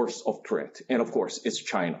and source of threat. And of course, it's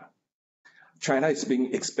China. China is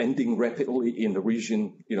being expanding rapidly in the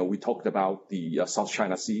region. We talked about the South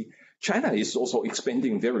China Sea. China is also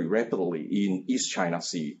expanding very rapidly in East China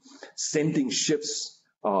Sea, sending ships,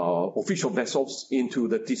 official vessels into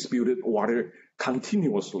the disputed water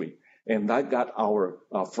continuously. And that got our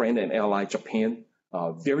friend and ally Japan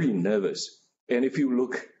very nervous. And if you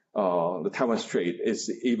look, the Taiwan Strait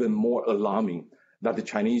is even more alarming that the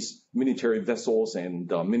Chinese military vessels and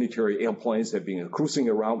military airplanes have been cruising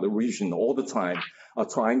around the region all the time,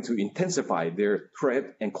 trying to intensify their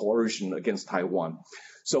threat and coercion against Taiwan.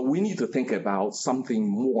 So we need to think about something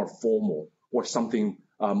more formal or something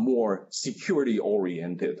more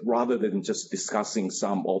security-oriented rather than just discussing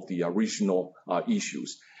some of the regional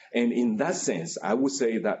issues. And in that sense, I would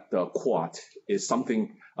say that the Quad is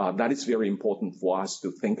something that is very important for us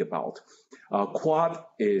to think about. Quad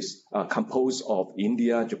is composed of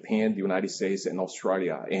India, Japan, the United States, and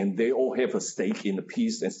Australia, and they all have a stake in the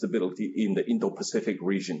peace and stability in the Indo-Pacific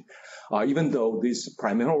region. Even though this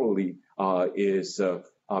primarily is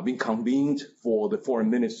being convened for the foreign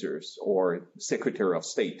ministers or Secretary of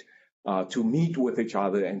State to meet with each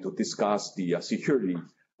other and to discuss the security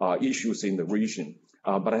issues in the region.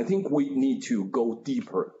 But I think we need to go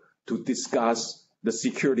deeper to discuss the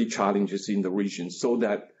security challenges in the region so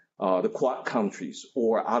that the Quad countries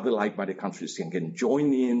or other like-minded countries can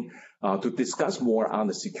join in to discuss more on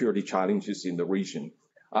the security challenges in the region.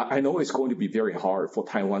 I know it's going to be very hard for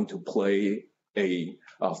Taiwan to play a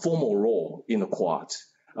formal role in the Quad,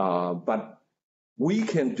 but we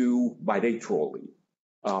can do bilaterally.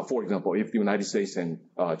 For example, if the United States and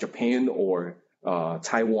Japan or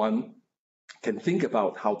Taiwan can think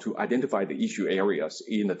about how to identify the issue areas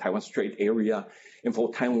in the Taiwan Strait area and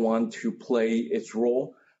for Taiwan to play its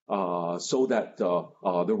role so that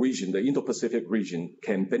the region, the Indo-Pacific region,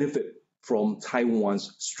 can benefit from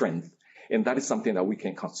Taiwan's strength. And that is something that we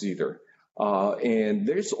can consider. And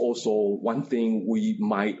there's also one thing we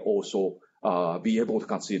might also be able to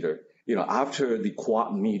consider. After the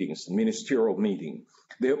Quad meetings, ministerial meeting,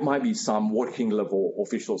 there might be some working level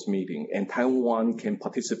officials meeting, and Taiwan can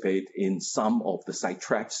participate in some of the side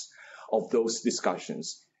tracks of those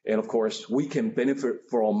discussions. And of course, we can benefit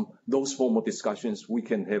from those formal discussions. We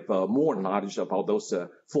can have more knowledge about those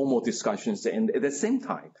formal discussions. And at the same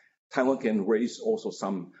time, Taiwan can raise also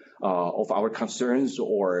some of our concerns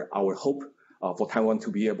or our hope for Taiwan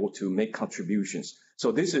to be able to make contributions.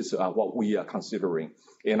 So this is what we are considering.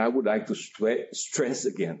 And I would like to stress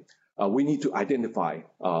again, we need to identify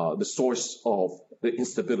the source of the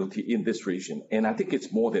instability in this region. And I think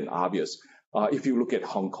it's more than obvious. If you look at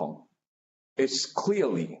Hong Kong, it's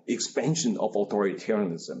clearly expansion of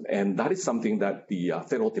authoritarianism. And that is something that the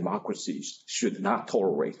federal democracies should not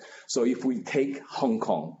tolerate. So if we take Hong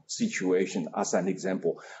Kong situation as an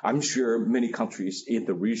example, I'm sure many countries in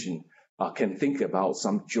the region can think about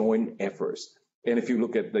some joint efforts. And if you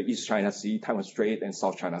look at the East China Sea, Taiwan Strait, and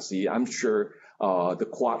South China Sea, I'm sure the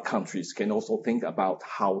Quad countries can also think about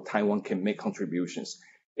how Taiwan can make contributions.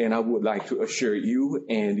 And I would like to assure you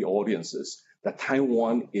and the audiences that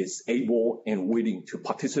Taiwan is able and willing to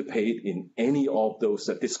participate in any of those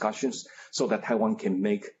discussions so that Taiwan can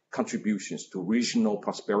make contributions to regional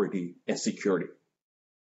prosperity and security.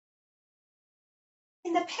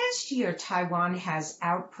 In the past year, Taiwan has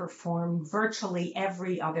outperformed virtually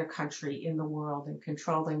every other country in the world in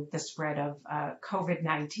controlling the spread of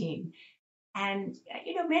COVID-19. And,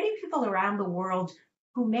 many people around the world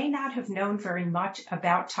who may not have known very much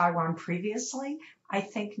about Taiwan previously, I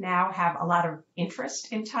think now have a lot of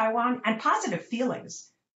interest in Taiwan and positive feelings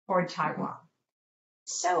toward Taiwan.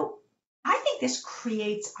 So I think this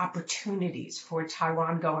creates opportunities for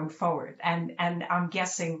Taiwan going forward. And I'm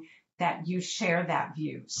guessing that you share that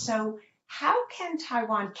view. So how can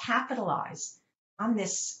Taiwan capitalize on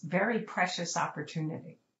this very precious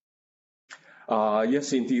opportunity?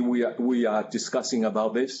 Yes, indeed, we are discussing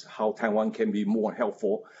about this, how Taiwan can be more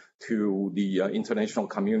helpful to the international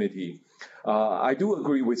community. I do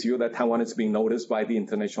agree with you that Taiwan is being noticed by the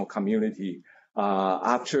international community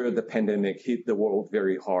after the pandemic hit the world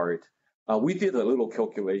very hard. We did a little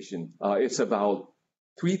calculation. It's about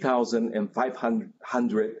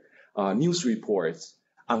 3,500 news reports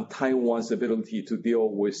on Taiwan's ability to deal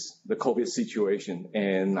with the COVID situation.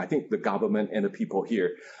 And I think the government and the people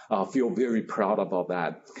here feel very proud about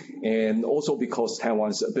that. And also because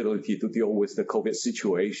Taiwan's ability to deal with the COVID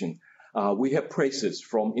situation, we have praises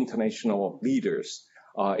from international leaders.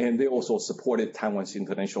 And they also supported Taiwan's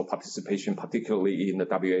international participation, particularly in the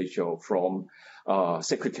WHO, from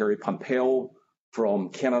Secretary Pompeo, from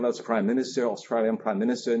Canada's Prime Minister, Australian Prime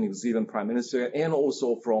Minister, New Zealand Prime Minister, and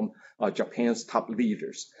also from Japan's top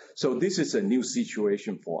leaders. So this is a new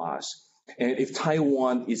situation for us. And if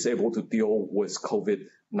Taiwan is able to deal with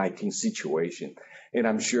COVID-19 situation, and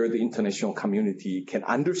I'm sure the international community can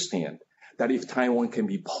understand that if Taiwan can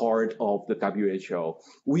be part of the WHO,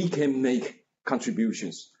 we can make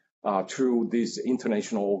contributions through these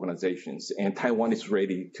international organizations, and Taiwan is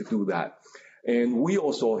ready to do that. And we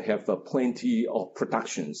also have plenty of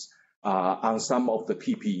productions on some of the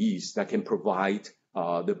PPEs that can provide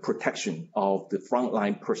the protection of the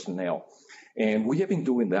frontline personnel. And we have been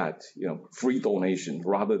doing that, free donation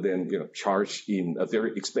rather than, charged in a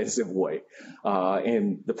very expensive way.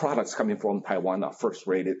 And the products coming from Taiwan are first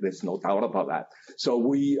rated. There's no doubt about that. So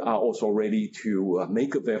we are also ready to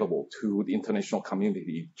make available to the international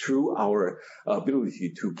community through our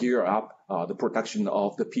ability to gear up the production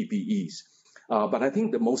of the PPEs. But I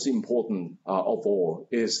think the most important of all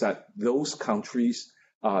is that those countries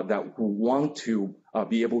that want to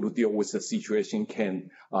be able to deal with the situation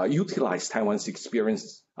can utilize Taiwan's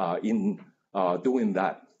experience in doing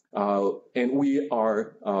that. And we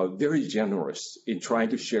are very generous in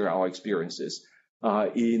trying to share our experiences.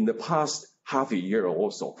 In the past half a year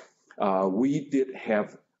also, we did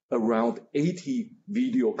have around 80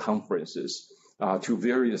 video conferences to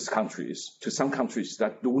various countries, to some countries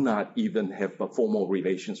that do not even have formal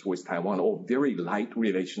relations with Taiwan or very light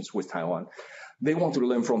relations with Taiwan. They want to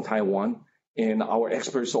learn from Taiwan, and our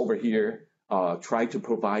experts over here try to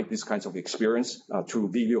provide this kinds of experience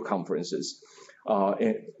through video conferences.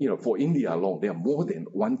 And for India alone, there are more than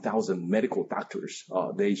 1,000 medical doctors.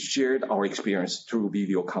 They shared our experience through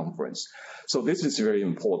video conference. So this is very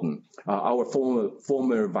important. Our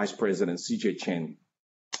former Vice President, C.J. Chen,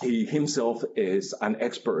 he himself is an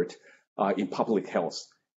expert in public health.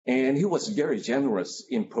 And he was very generous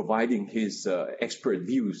in providing his expert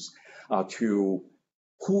views to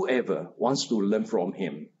whoever wants to learn from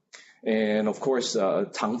him. And of course,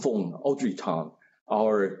 Tang Feng, Audrey Tang,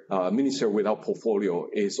 our minister without portfolio,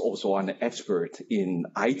 is also an expert in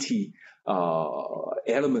IT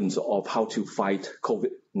elements of how to fight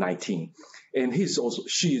COVID-19. And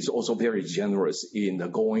she is also very generous in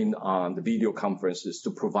going on the video conferences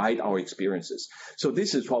to provide our experiences. So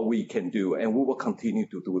this is what we can do, and we will continue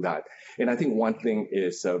to do that. And I think one thing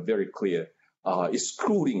is very clear,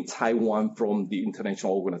 excluding Taiwan from the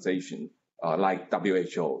international organization, like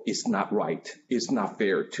WHO, is not right. It's not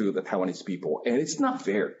fair to the Taiwanese people, and it's not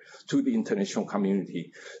fair to the international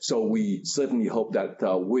community. So we certainly hope that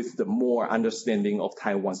with the more understanding of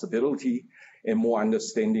Taiwan's ability and more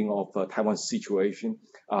understanding of Taiwan's situation,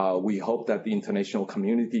 we hope that the international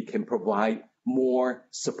community can provide more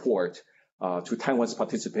support to Taiwan's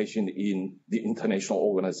participation in the international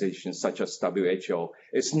organizations such as WHO.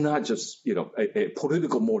 It's not just, a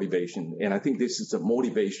political motivation. And I think this is a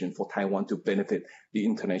motivation for Taiwan to benefit the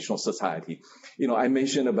international society. I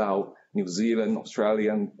mentioned about New Zealand,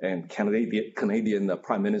 Australian, and Canadian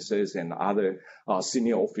prime ministers and other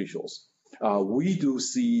senior officials. We do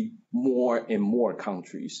see more and more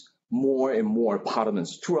countries, more and more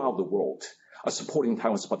parliaments throughout the world supporting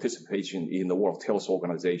Taiwan's participation in the World Health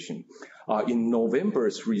Organization. In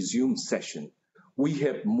November's resumed session, we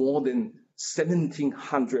have more than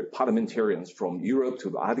 1,700 parliamentarians from Europe to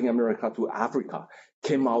Latin America to Africa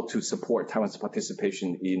came out to support Taiwan's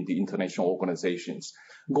participation in the international organizations.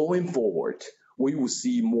 Going forward, we will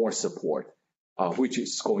see more support, which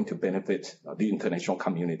is going to benefit the international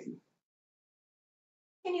community.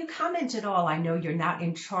 Can you comment at all? I know you're not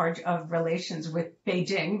in charge of relations with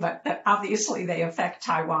Beijing, but obviously they affect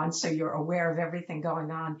Taiwan, so you're aware of everything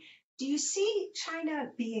going on. Do you see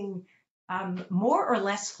China being more or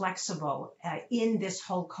less flexible in this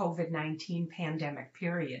whole COVID-19 pandemic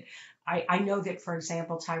period? I know that, for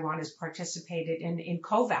example, Taiwan has participated in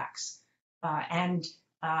COVAX, and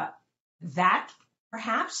that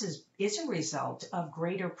perhaps is a result of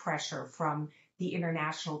greater pressure from the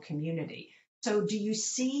international community. So do you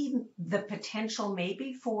see the potential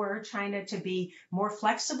maybe for China to be more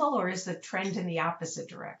flexible, or is the trend in the opposite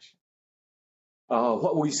direction?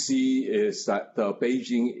 What we see is that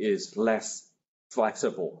Beijing is less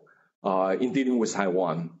flexible in dealing with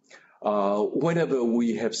Taiwan. Whenever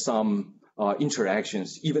we have some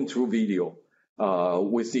interactions, even through video,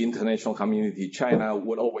 with the international community, China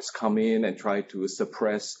would always come in and try to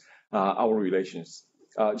suppress our relations.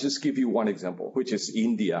 Just give you one example, which is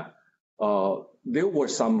India. There were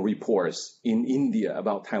some reports in India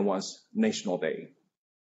about Taiwan's National Day.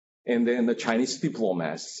 And then the Chinese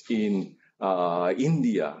diplomats in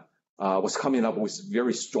India was coming up with a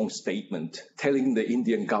very strong statement telling the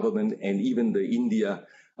Indian government and even the India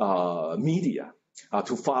media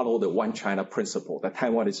to follow the one China principle, that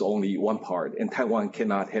Taiwan is only one part and Taiwan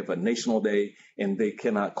cannot have a national day and they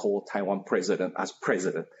cannot call Taiwan president as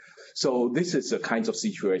president. So this is the kinds of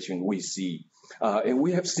situation we see. And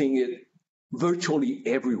we have seen it virtually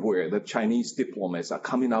everywhere. The Chinese diplomats are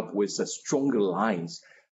coming up with stronger lines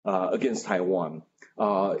against Taiwan.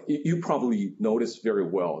 You probably noticed very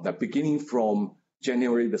well that beginning from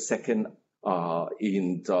January the 2nd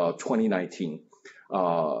in 2019,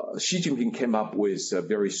 Xi Jinping came up with a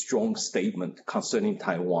very strong statement concerning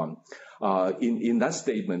Taiwan. In that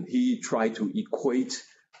statement, he tried to equate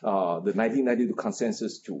the 1992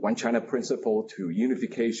 consensus to one China principle, to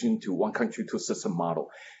unification, to one country, two system model.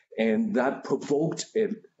 And that provoked a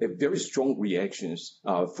very strong reactions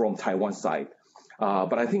from Taiwan side.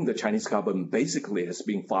 But I think the Chinese government basically has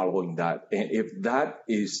been following that. And if that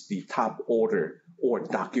is the top order or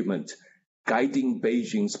document guiding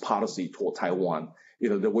Beijing's policy toward Taiwan,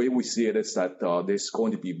 the way we see it is that there's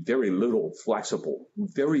going to be very little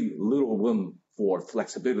room for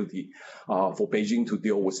flexibility for Beijing to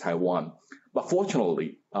deal with Taiwan. But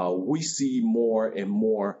fortunately, we see more and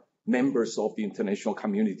more members of the international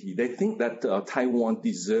community. They think that Taiwan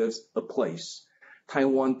deserves a place,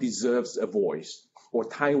 Taiwan deserves a voice, or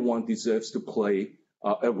Taiwan deserves to play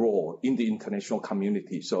a role in the international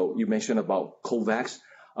community. So you mentioned about COVAX,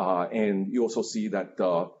 and you also see that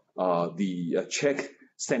the Czech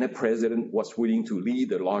Senate president was willing to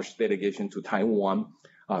lead a large delegation to Taiwan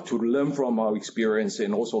to learn from our experience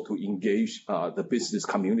and also to engage the business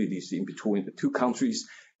communities in between the two countries.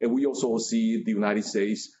 And we also see the United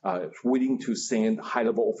States willing to send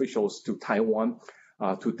high-level officials to Taiwan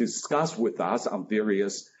to discuss with us on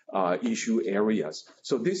various issue areas.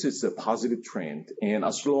 So this is a positive trend. And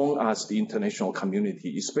as long as the international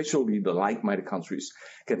community, especially the like-minded countries,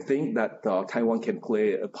 can think that Taiwan can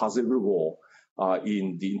play a positive role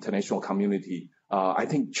in the international community, I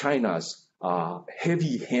think China's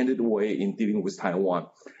heavy-handed way in dealing with Taiwan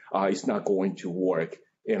is not going to work.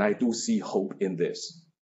 And I do see hope in this.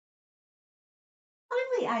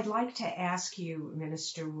 Finally, I'd like to ask you,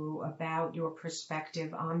 Minister Wu, about your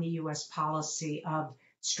perspective on the U.S. policy of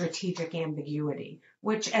strategic ambiguity,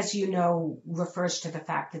 which, as you know, refers to the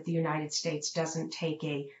fact that the United States doesn't take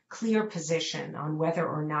a clear position on whether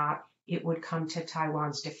or not it would come to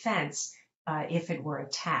Taiwan's defense if it were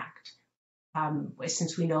attacked.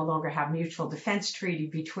 Since we no longer have mutual defense treaty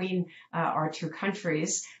between our two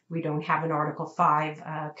countries, we don't have an Article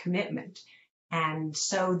 5 commitment. And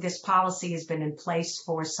so this policy has been in place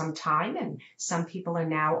for some time, and some people are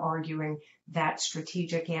now arguing that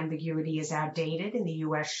strategic ambiguity is outdated and the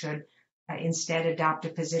U.S. should instead adopt a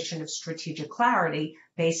position of strategic clarity,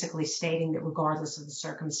 basically stating that regardless of the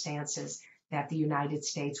circumstances, that the United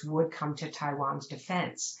States would come to Taiwan's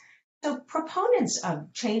defense. So proponents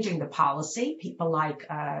of changing the policy, people like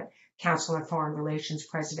Council on Foreign Relations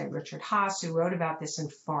President Richard Haass, who wrote about this in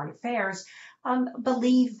Foreign Affairs,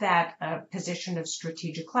 believe that a position of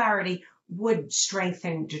strategic clarity would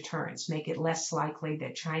strengthen deterrence, make it less likely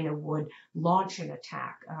that China would launch an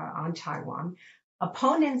attack on Taiwan.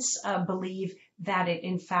 Opponents believe that it,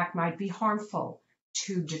 in fact, might be harmful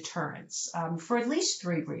to deterrence for at least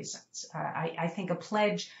three reasons. I think a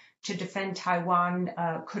pledge to defend Taiwan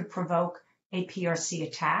could provoke a PRC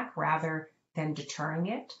attack rather than deterring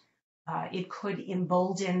it. It could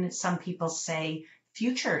embolden, some people say,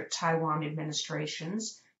 future Taiwan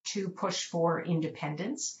administrations to push for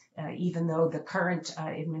independence, even though the current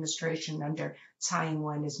administration under Tsai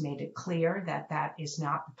Ing-wen has made it clear that that is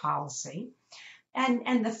not the policy.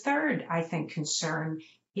 And the third, I think, concern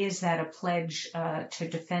is that a pledge to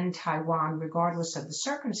defend Taiwan, regardless of the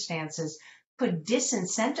circumstances, could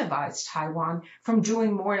disincentivize Taiwan from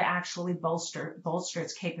doing more to actually bolster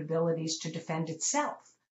its capabilities to defend itself.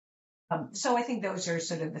 So I think those are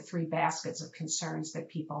sort of the three baskets of concerns that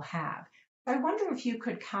people have. I wonder if you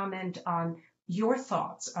could comment on your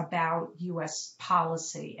thoughts about U.S.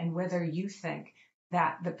 policy and whether you think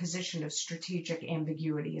that the position of strategic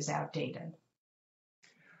ambiguity is outdated.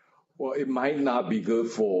 Well, it might not be good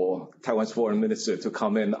for Taiwan's foreign minister to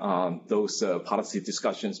comment on those policy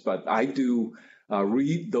discussions, but I do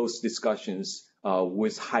read those discussions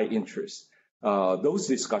with high interest. Those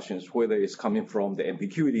discussions, whether it's coming from the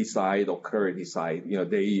ambiguity side or clarity side,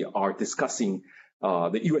 they are discussing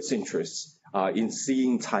the U.S. interests in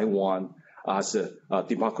seeing Taiwan as a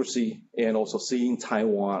democracy and also seeing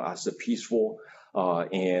Taiwan as a peaceful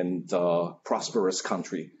and prosperous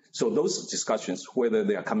country. So those discussions, whether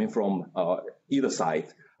they are coming from either side,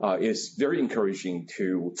 is very encouraging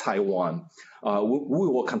to Taiwan. We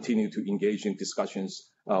will continue to engage in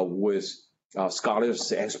discussions with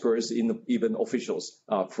scholars, experts, even officials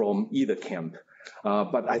from either camp.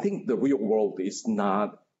 But I think the real world is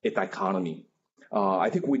not a dichotomy. I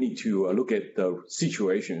think we need to look at the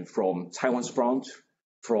situation from Taiwan's front,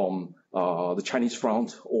 from the Chinese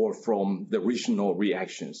front, or from the regional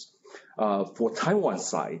reactions. For Taiwan's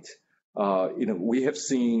side, we have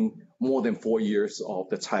seen more than 4 years of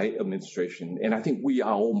the Tsai administration, and I think we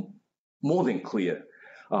are all more than clear.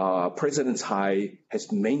 President Tsai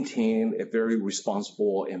has maintained a very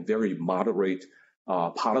responsible and very moderate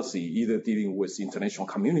policy, either dealing with the international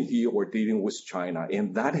community or dealing with China,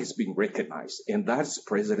 and that has been recognized. And that's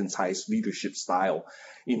President Tsai's leadership style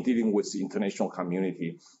in dealing with the international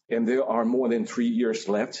community. And there are more than 3 years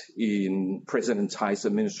left in President Tsai's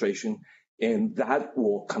administration, and that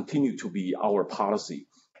will continue to be our policy.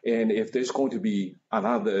 And if there's going to be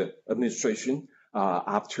another administration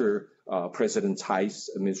after President Tsai's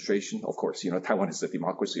administration, of course, Taiwan is a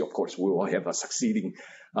democracy. Of course, we will have a succeeding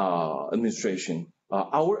administration.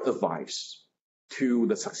 Our advice to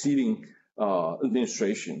the succeeding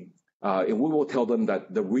administration, and we will tell them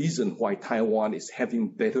that the reason why Taiwan is having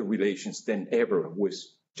better relations than ever with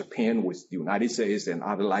Japan, with the United States and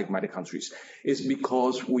other like-minded countries, is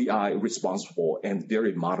because we are a responsible and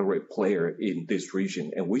very moderate player in this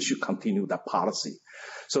region, and we should continue that policy.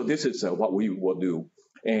 So this is what we will do.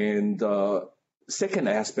 And second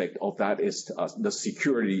aspect of that is the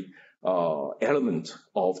security element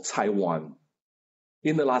of Taiwan.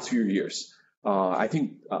 In the last few years, I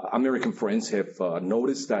think American friends have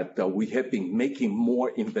noticed that we have been making more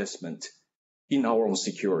investment in our own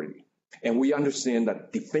security. And we understand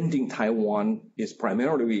that defending Taiwan is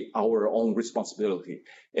primarily our own responsibility.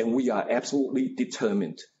 And we are absolutely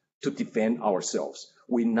determined to defend ourselves.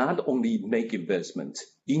 We not only make investment,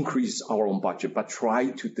 increase our own budget, but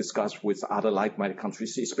try to discuss with other like-minded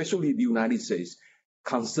countries, especially the United States,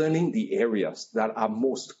 concerning the areas that are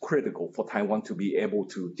most critical for Taiwan to be able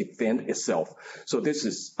to defend itself. So this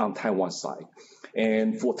is on Taiwan's side.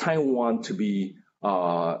 And for Taiwan to be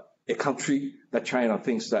a country that China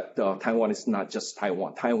thinks that Taiwan is not just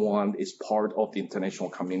Taiwan. Taiwan is part of the international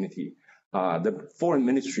community. The foreign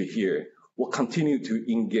ministry here will continue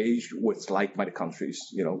to engage with like-minded countries.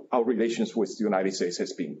 You know, our relations with the United States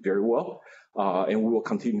has been very well. And we will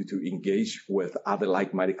continue to engage with other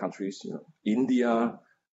like-minded countries, you know, India,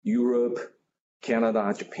 Europe,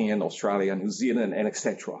 Canada, Japan, Australia, New Zealand, and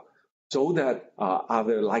etc., so that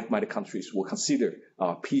other like-minded countries will consider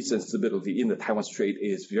peace and stability in the Taiwan Strait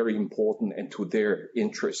is very important and to their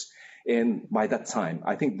interest. And by that time,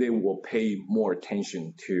 I think they will pay more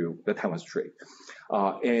attention to the Taiwan Strait.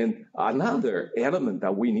 And another element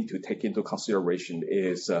that we need to take into consideration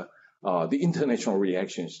is the international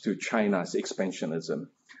reactions to China's expansionism.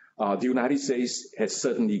 The United States has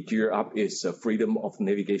certainly geared up its freedom of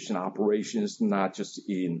navigation operations, not just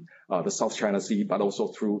in the South China Sea, but also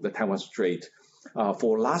through the Taiwan Strait.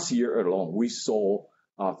 For last year alone, we saw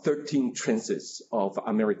 13 transits of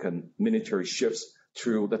American military ships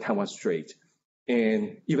through the Taiwan Strait.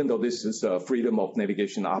 And even though this is freedom of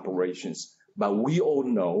navigation operations, but we all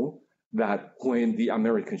know that when the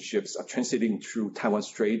American ships are transiting through Taiwan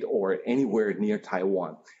Strait or anywhere near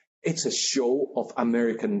Taiwan, it's a show of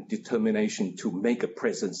American determination to make a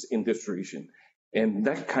presence in this region. And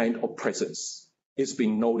that kind of presence is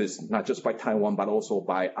being noticed not just by Taiwan, but also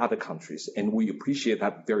by other countries. And we appreciate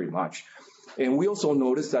that very much. And we also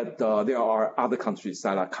notice that there are other countries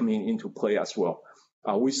that are coming into play as well.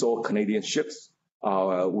 We saw Canadian ships.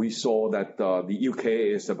 We saw that the UK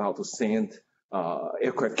is about to send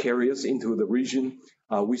aircraft carriers into the region.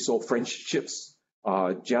 We saw French ships,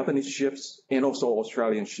 Japanese ships, and also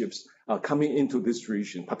Australian ships coming into this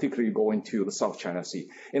region, particularly going to the South China Sea.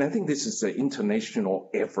 And I think this is an international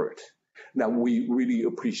effort that we really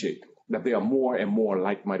appreciate, that there are more and more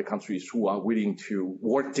like-minded countries who are willing to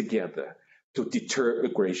work together to deter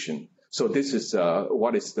aggression. So this is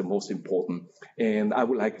what is the most important. And I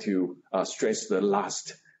would like to stress the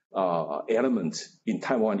last element in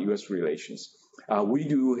Taiwan-US relations. We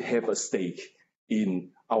do have a stake in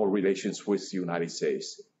our relations with the United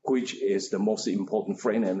States, which is the most important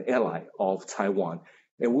friend and ally of Taiwan.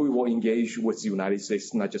 And we will engage with the United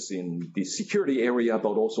States, not just in the security area,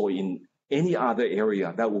 but also in any other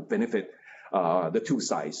area that will benefit the two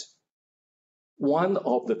sides. One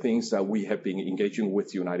of the things that we have been engaging with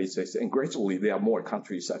the United States, and gradually there are more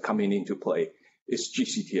countries coming into play, is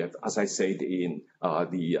GCTF, as I said in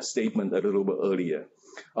the statement a little bit earlier.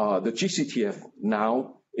 The GCTF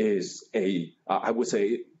now is I would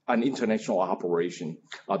say, an international operation.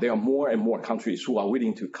 There are more and more countries who are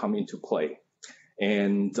willing to come into play.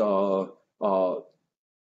 And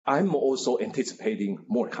I'm also anticipating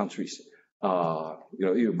more countries. It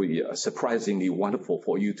will be surprisingly wonderful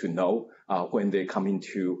for you to know when they come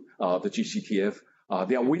into the GCTF.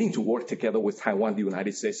 They are willing to work together with Taiwan, the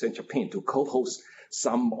United States, and Japan to co-host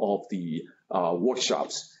some of the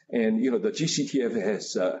workshops. And, the GCTF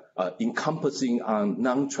has encompassing on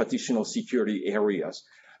non-traditional security areas,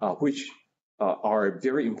 which are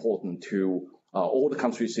very important to all the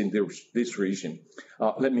countries in this region.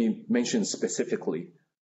 Let me mention specifically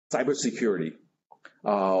cybersecurity,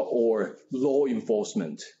 or law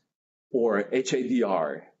enforcement, or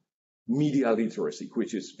HADR, media literacy,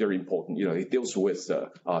 which is very important. It deals with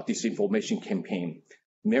disinformation campaign,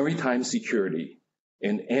 maritime security,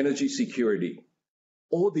 and energy security.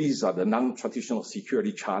 All these are the non-traditional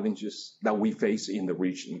security challenges that we face in the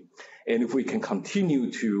region. And if we can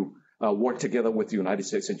continue to work together with the United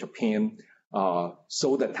States and Japan,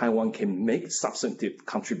 so that Taiwan can make substantive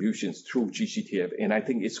contributions through GCTF, and I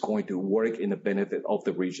think it's going to work in the benefit of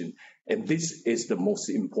the region. And this is the most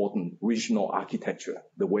important regional architecture,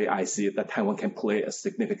 the way I see it, that Taiwan can play a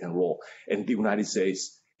significant role. And the United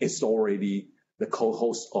States is already the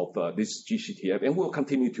co-host of this GCTF, and we'll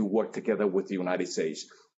continue to work together with the United States.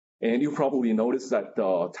 And you probably noticed that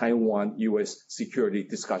Taiwan-US security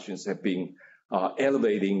discussions have been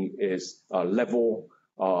elevating its level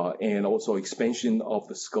and also expansion of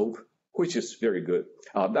the scope, which is very good.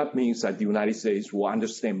 That means that the United States will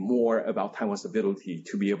understand more about Taiwan's ability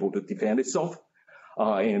to be able to defend itself.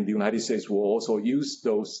 And the United States will also use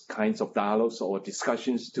those kinds of dialogues or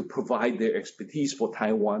discussions to provide their expertise for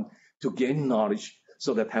Taiwan to gain knowledge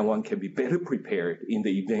so that Taiwan can be better prepared in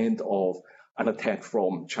the event of an attack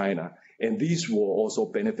from China. And these will also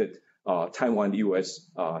benefit Taiwan, U.S.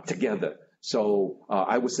 Together. So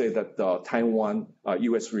I would say that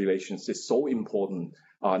Taiwan-U.S. relations is so important,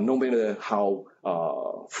 no matter how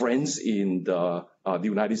friends in the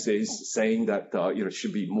United States saying that it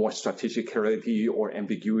should be more strategic clarity or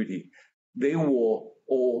ambiguity, they will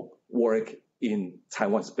all work in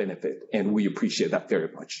Taiwan's benefit, and we appreciate that very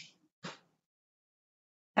much.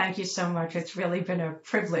 Thank you so much. It's really been a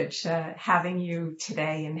privilege having you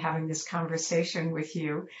today and having this conversation with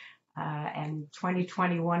you. And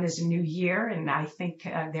 2021 is a new year, and I think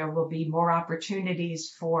there will be more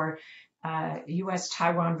opportunities for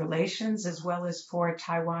U.S.-Taiwan relations, as well as for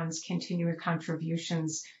Taiwan's continuing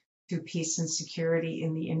contributions to peace and security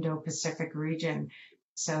in the Indo-Pacific region.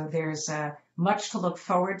 So there's much to look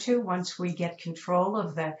forward to once we get control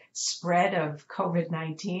of the spread of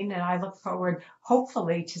COVID-19, and I look forward,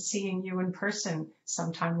 hopefully, to seeing you in person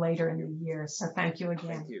sometime later in the year. So thank you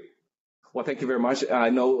again. Thank you. Well, thank you very much. I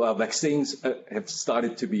know vaccines have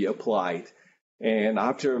started to be applied, and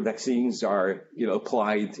after vaccines are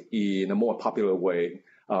applied in a more popular way,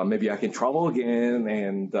 maybe I can travel again,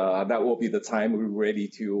 and that will be the time we're ready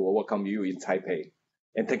to welcome you in Taipei.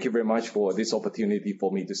 And thank you very much for this opportunity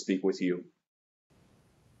for me to speak with you.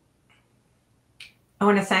 I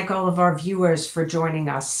want to thank all of our viewers for joining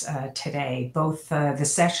us today. Both the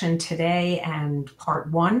session today and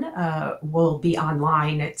part one will be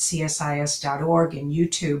online at csis.org and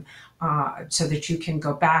YouTube so that you can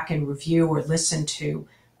go back and review or listen to,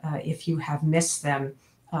 if you have missed them,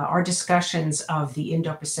 our discussions of the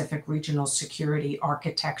Indo-Pacific regional security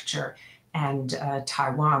architecture and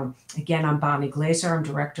Taiwan. Again, I'm Bonnie Glaser. I'm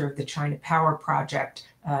director of the China Power Project.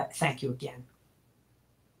 Thank you again.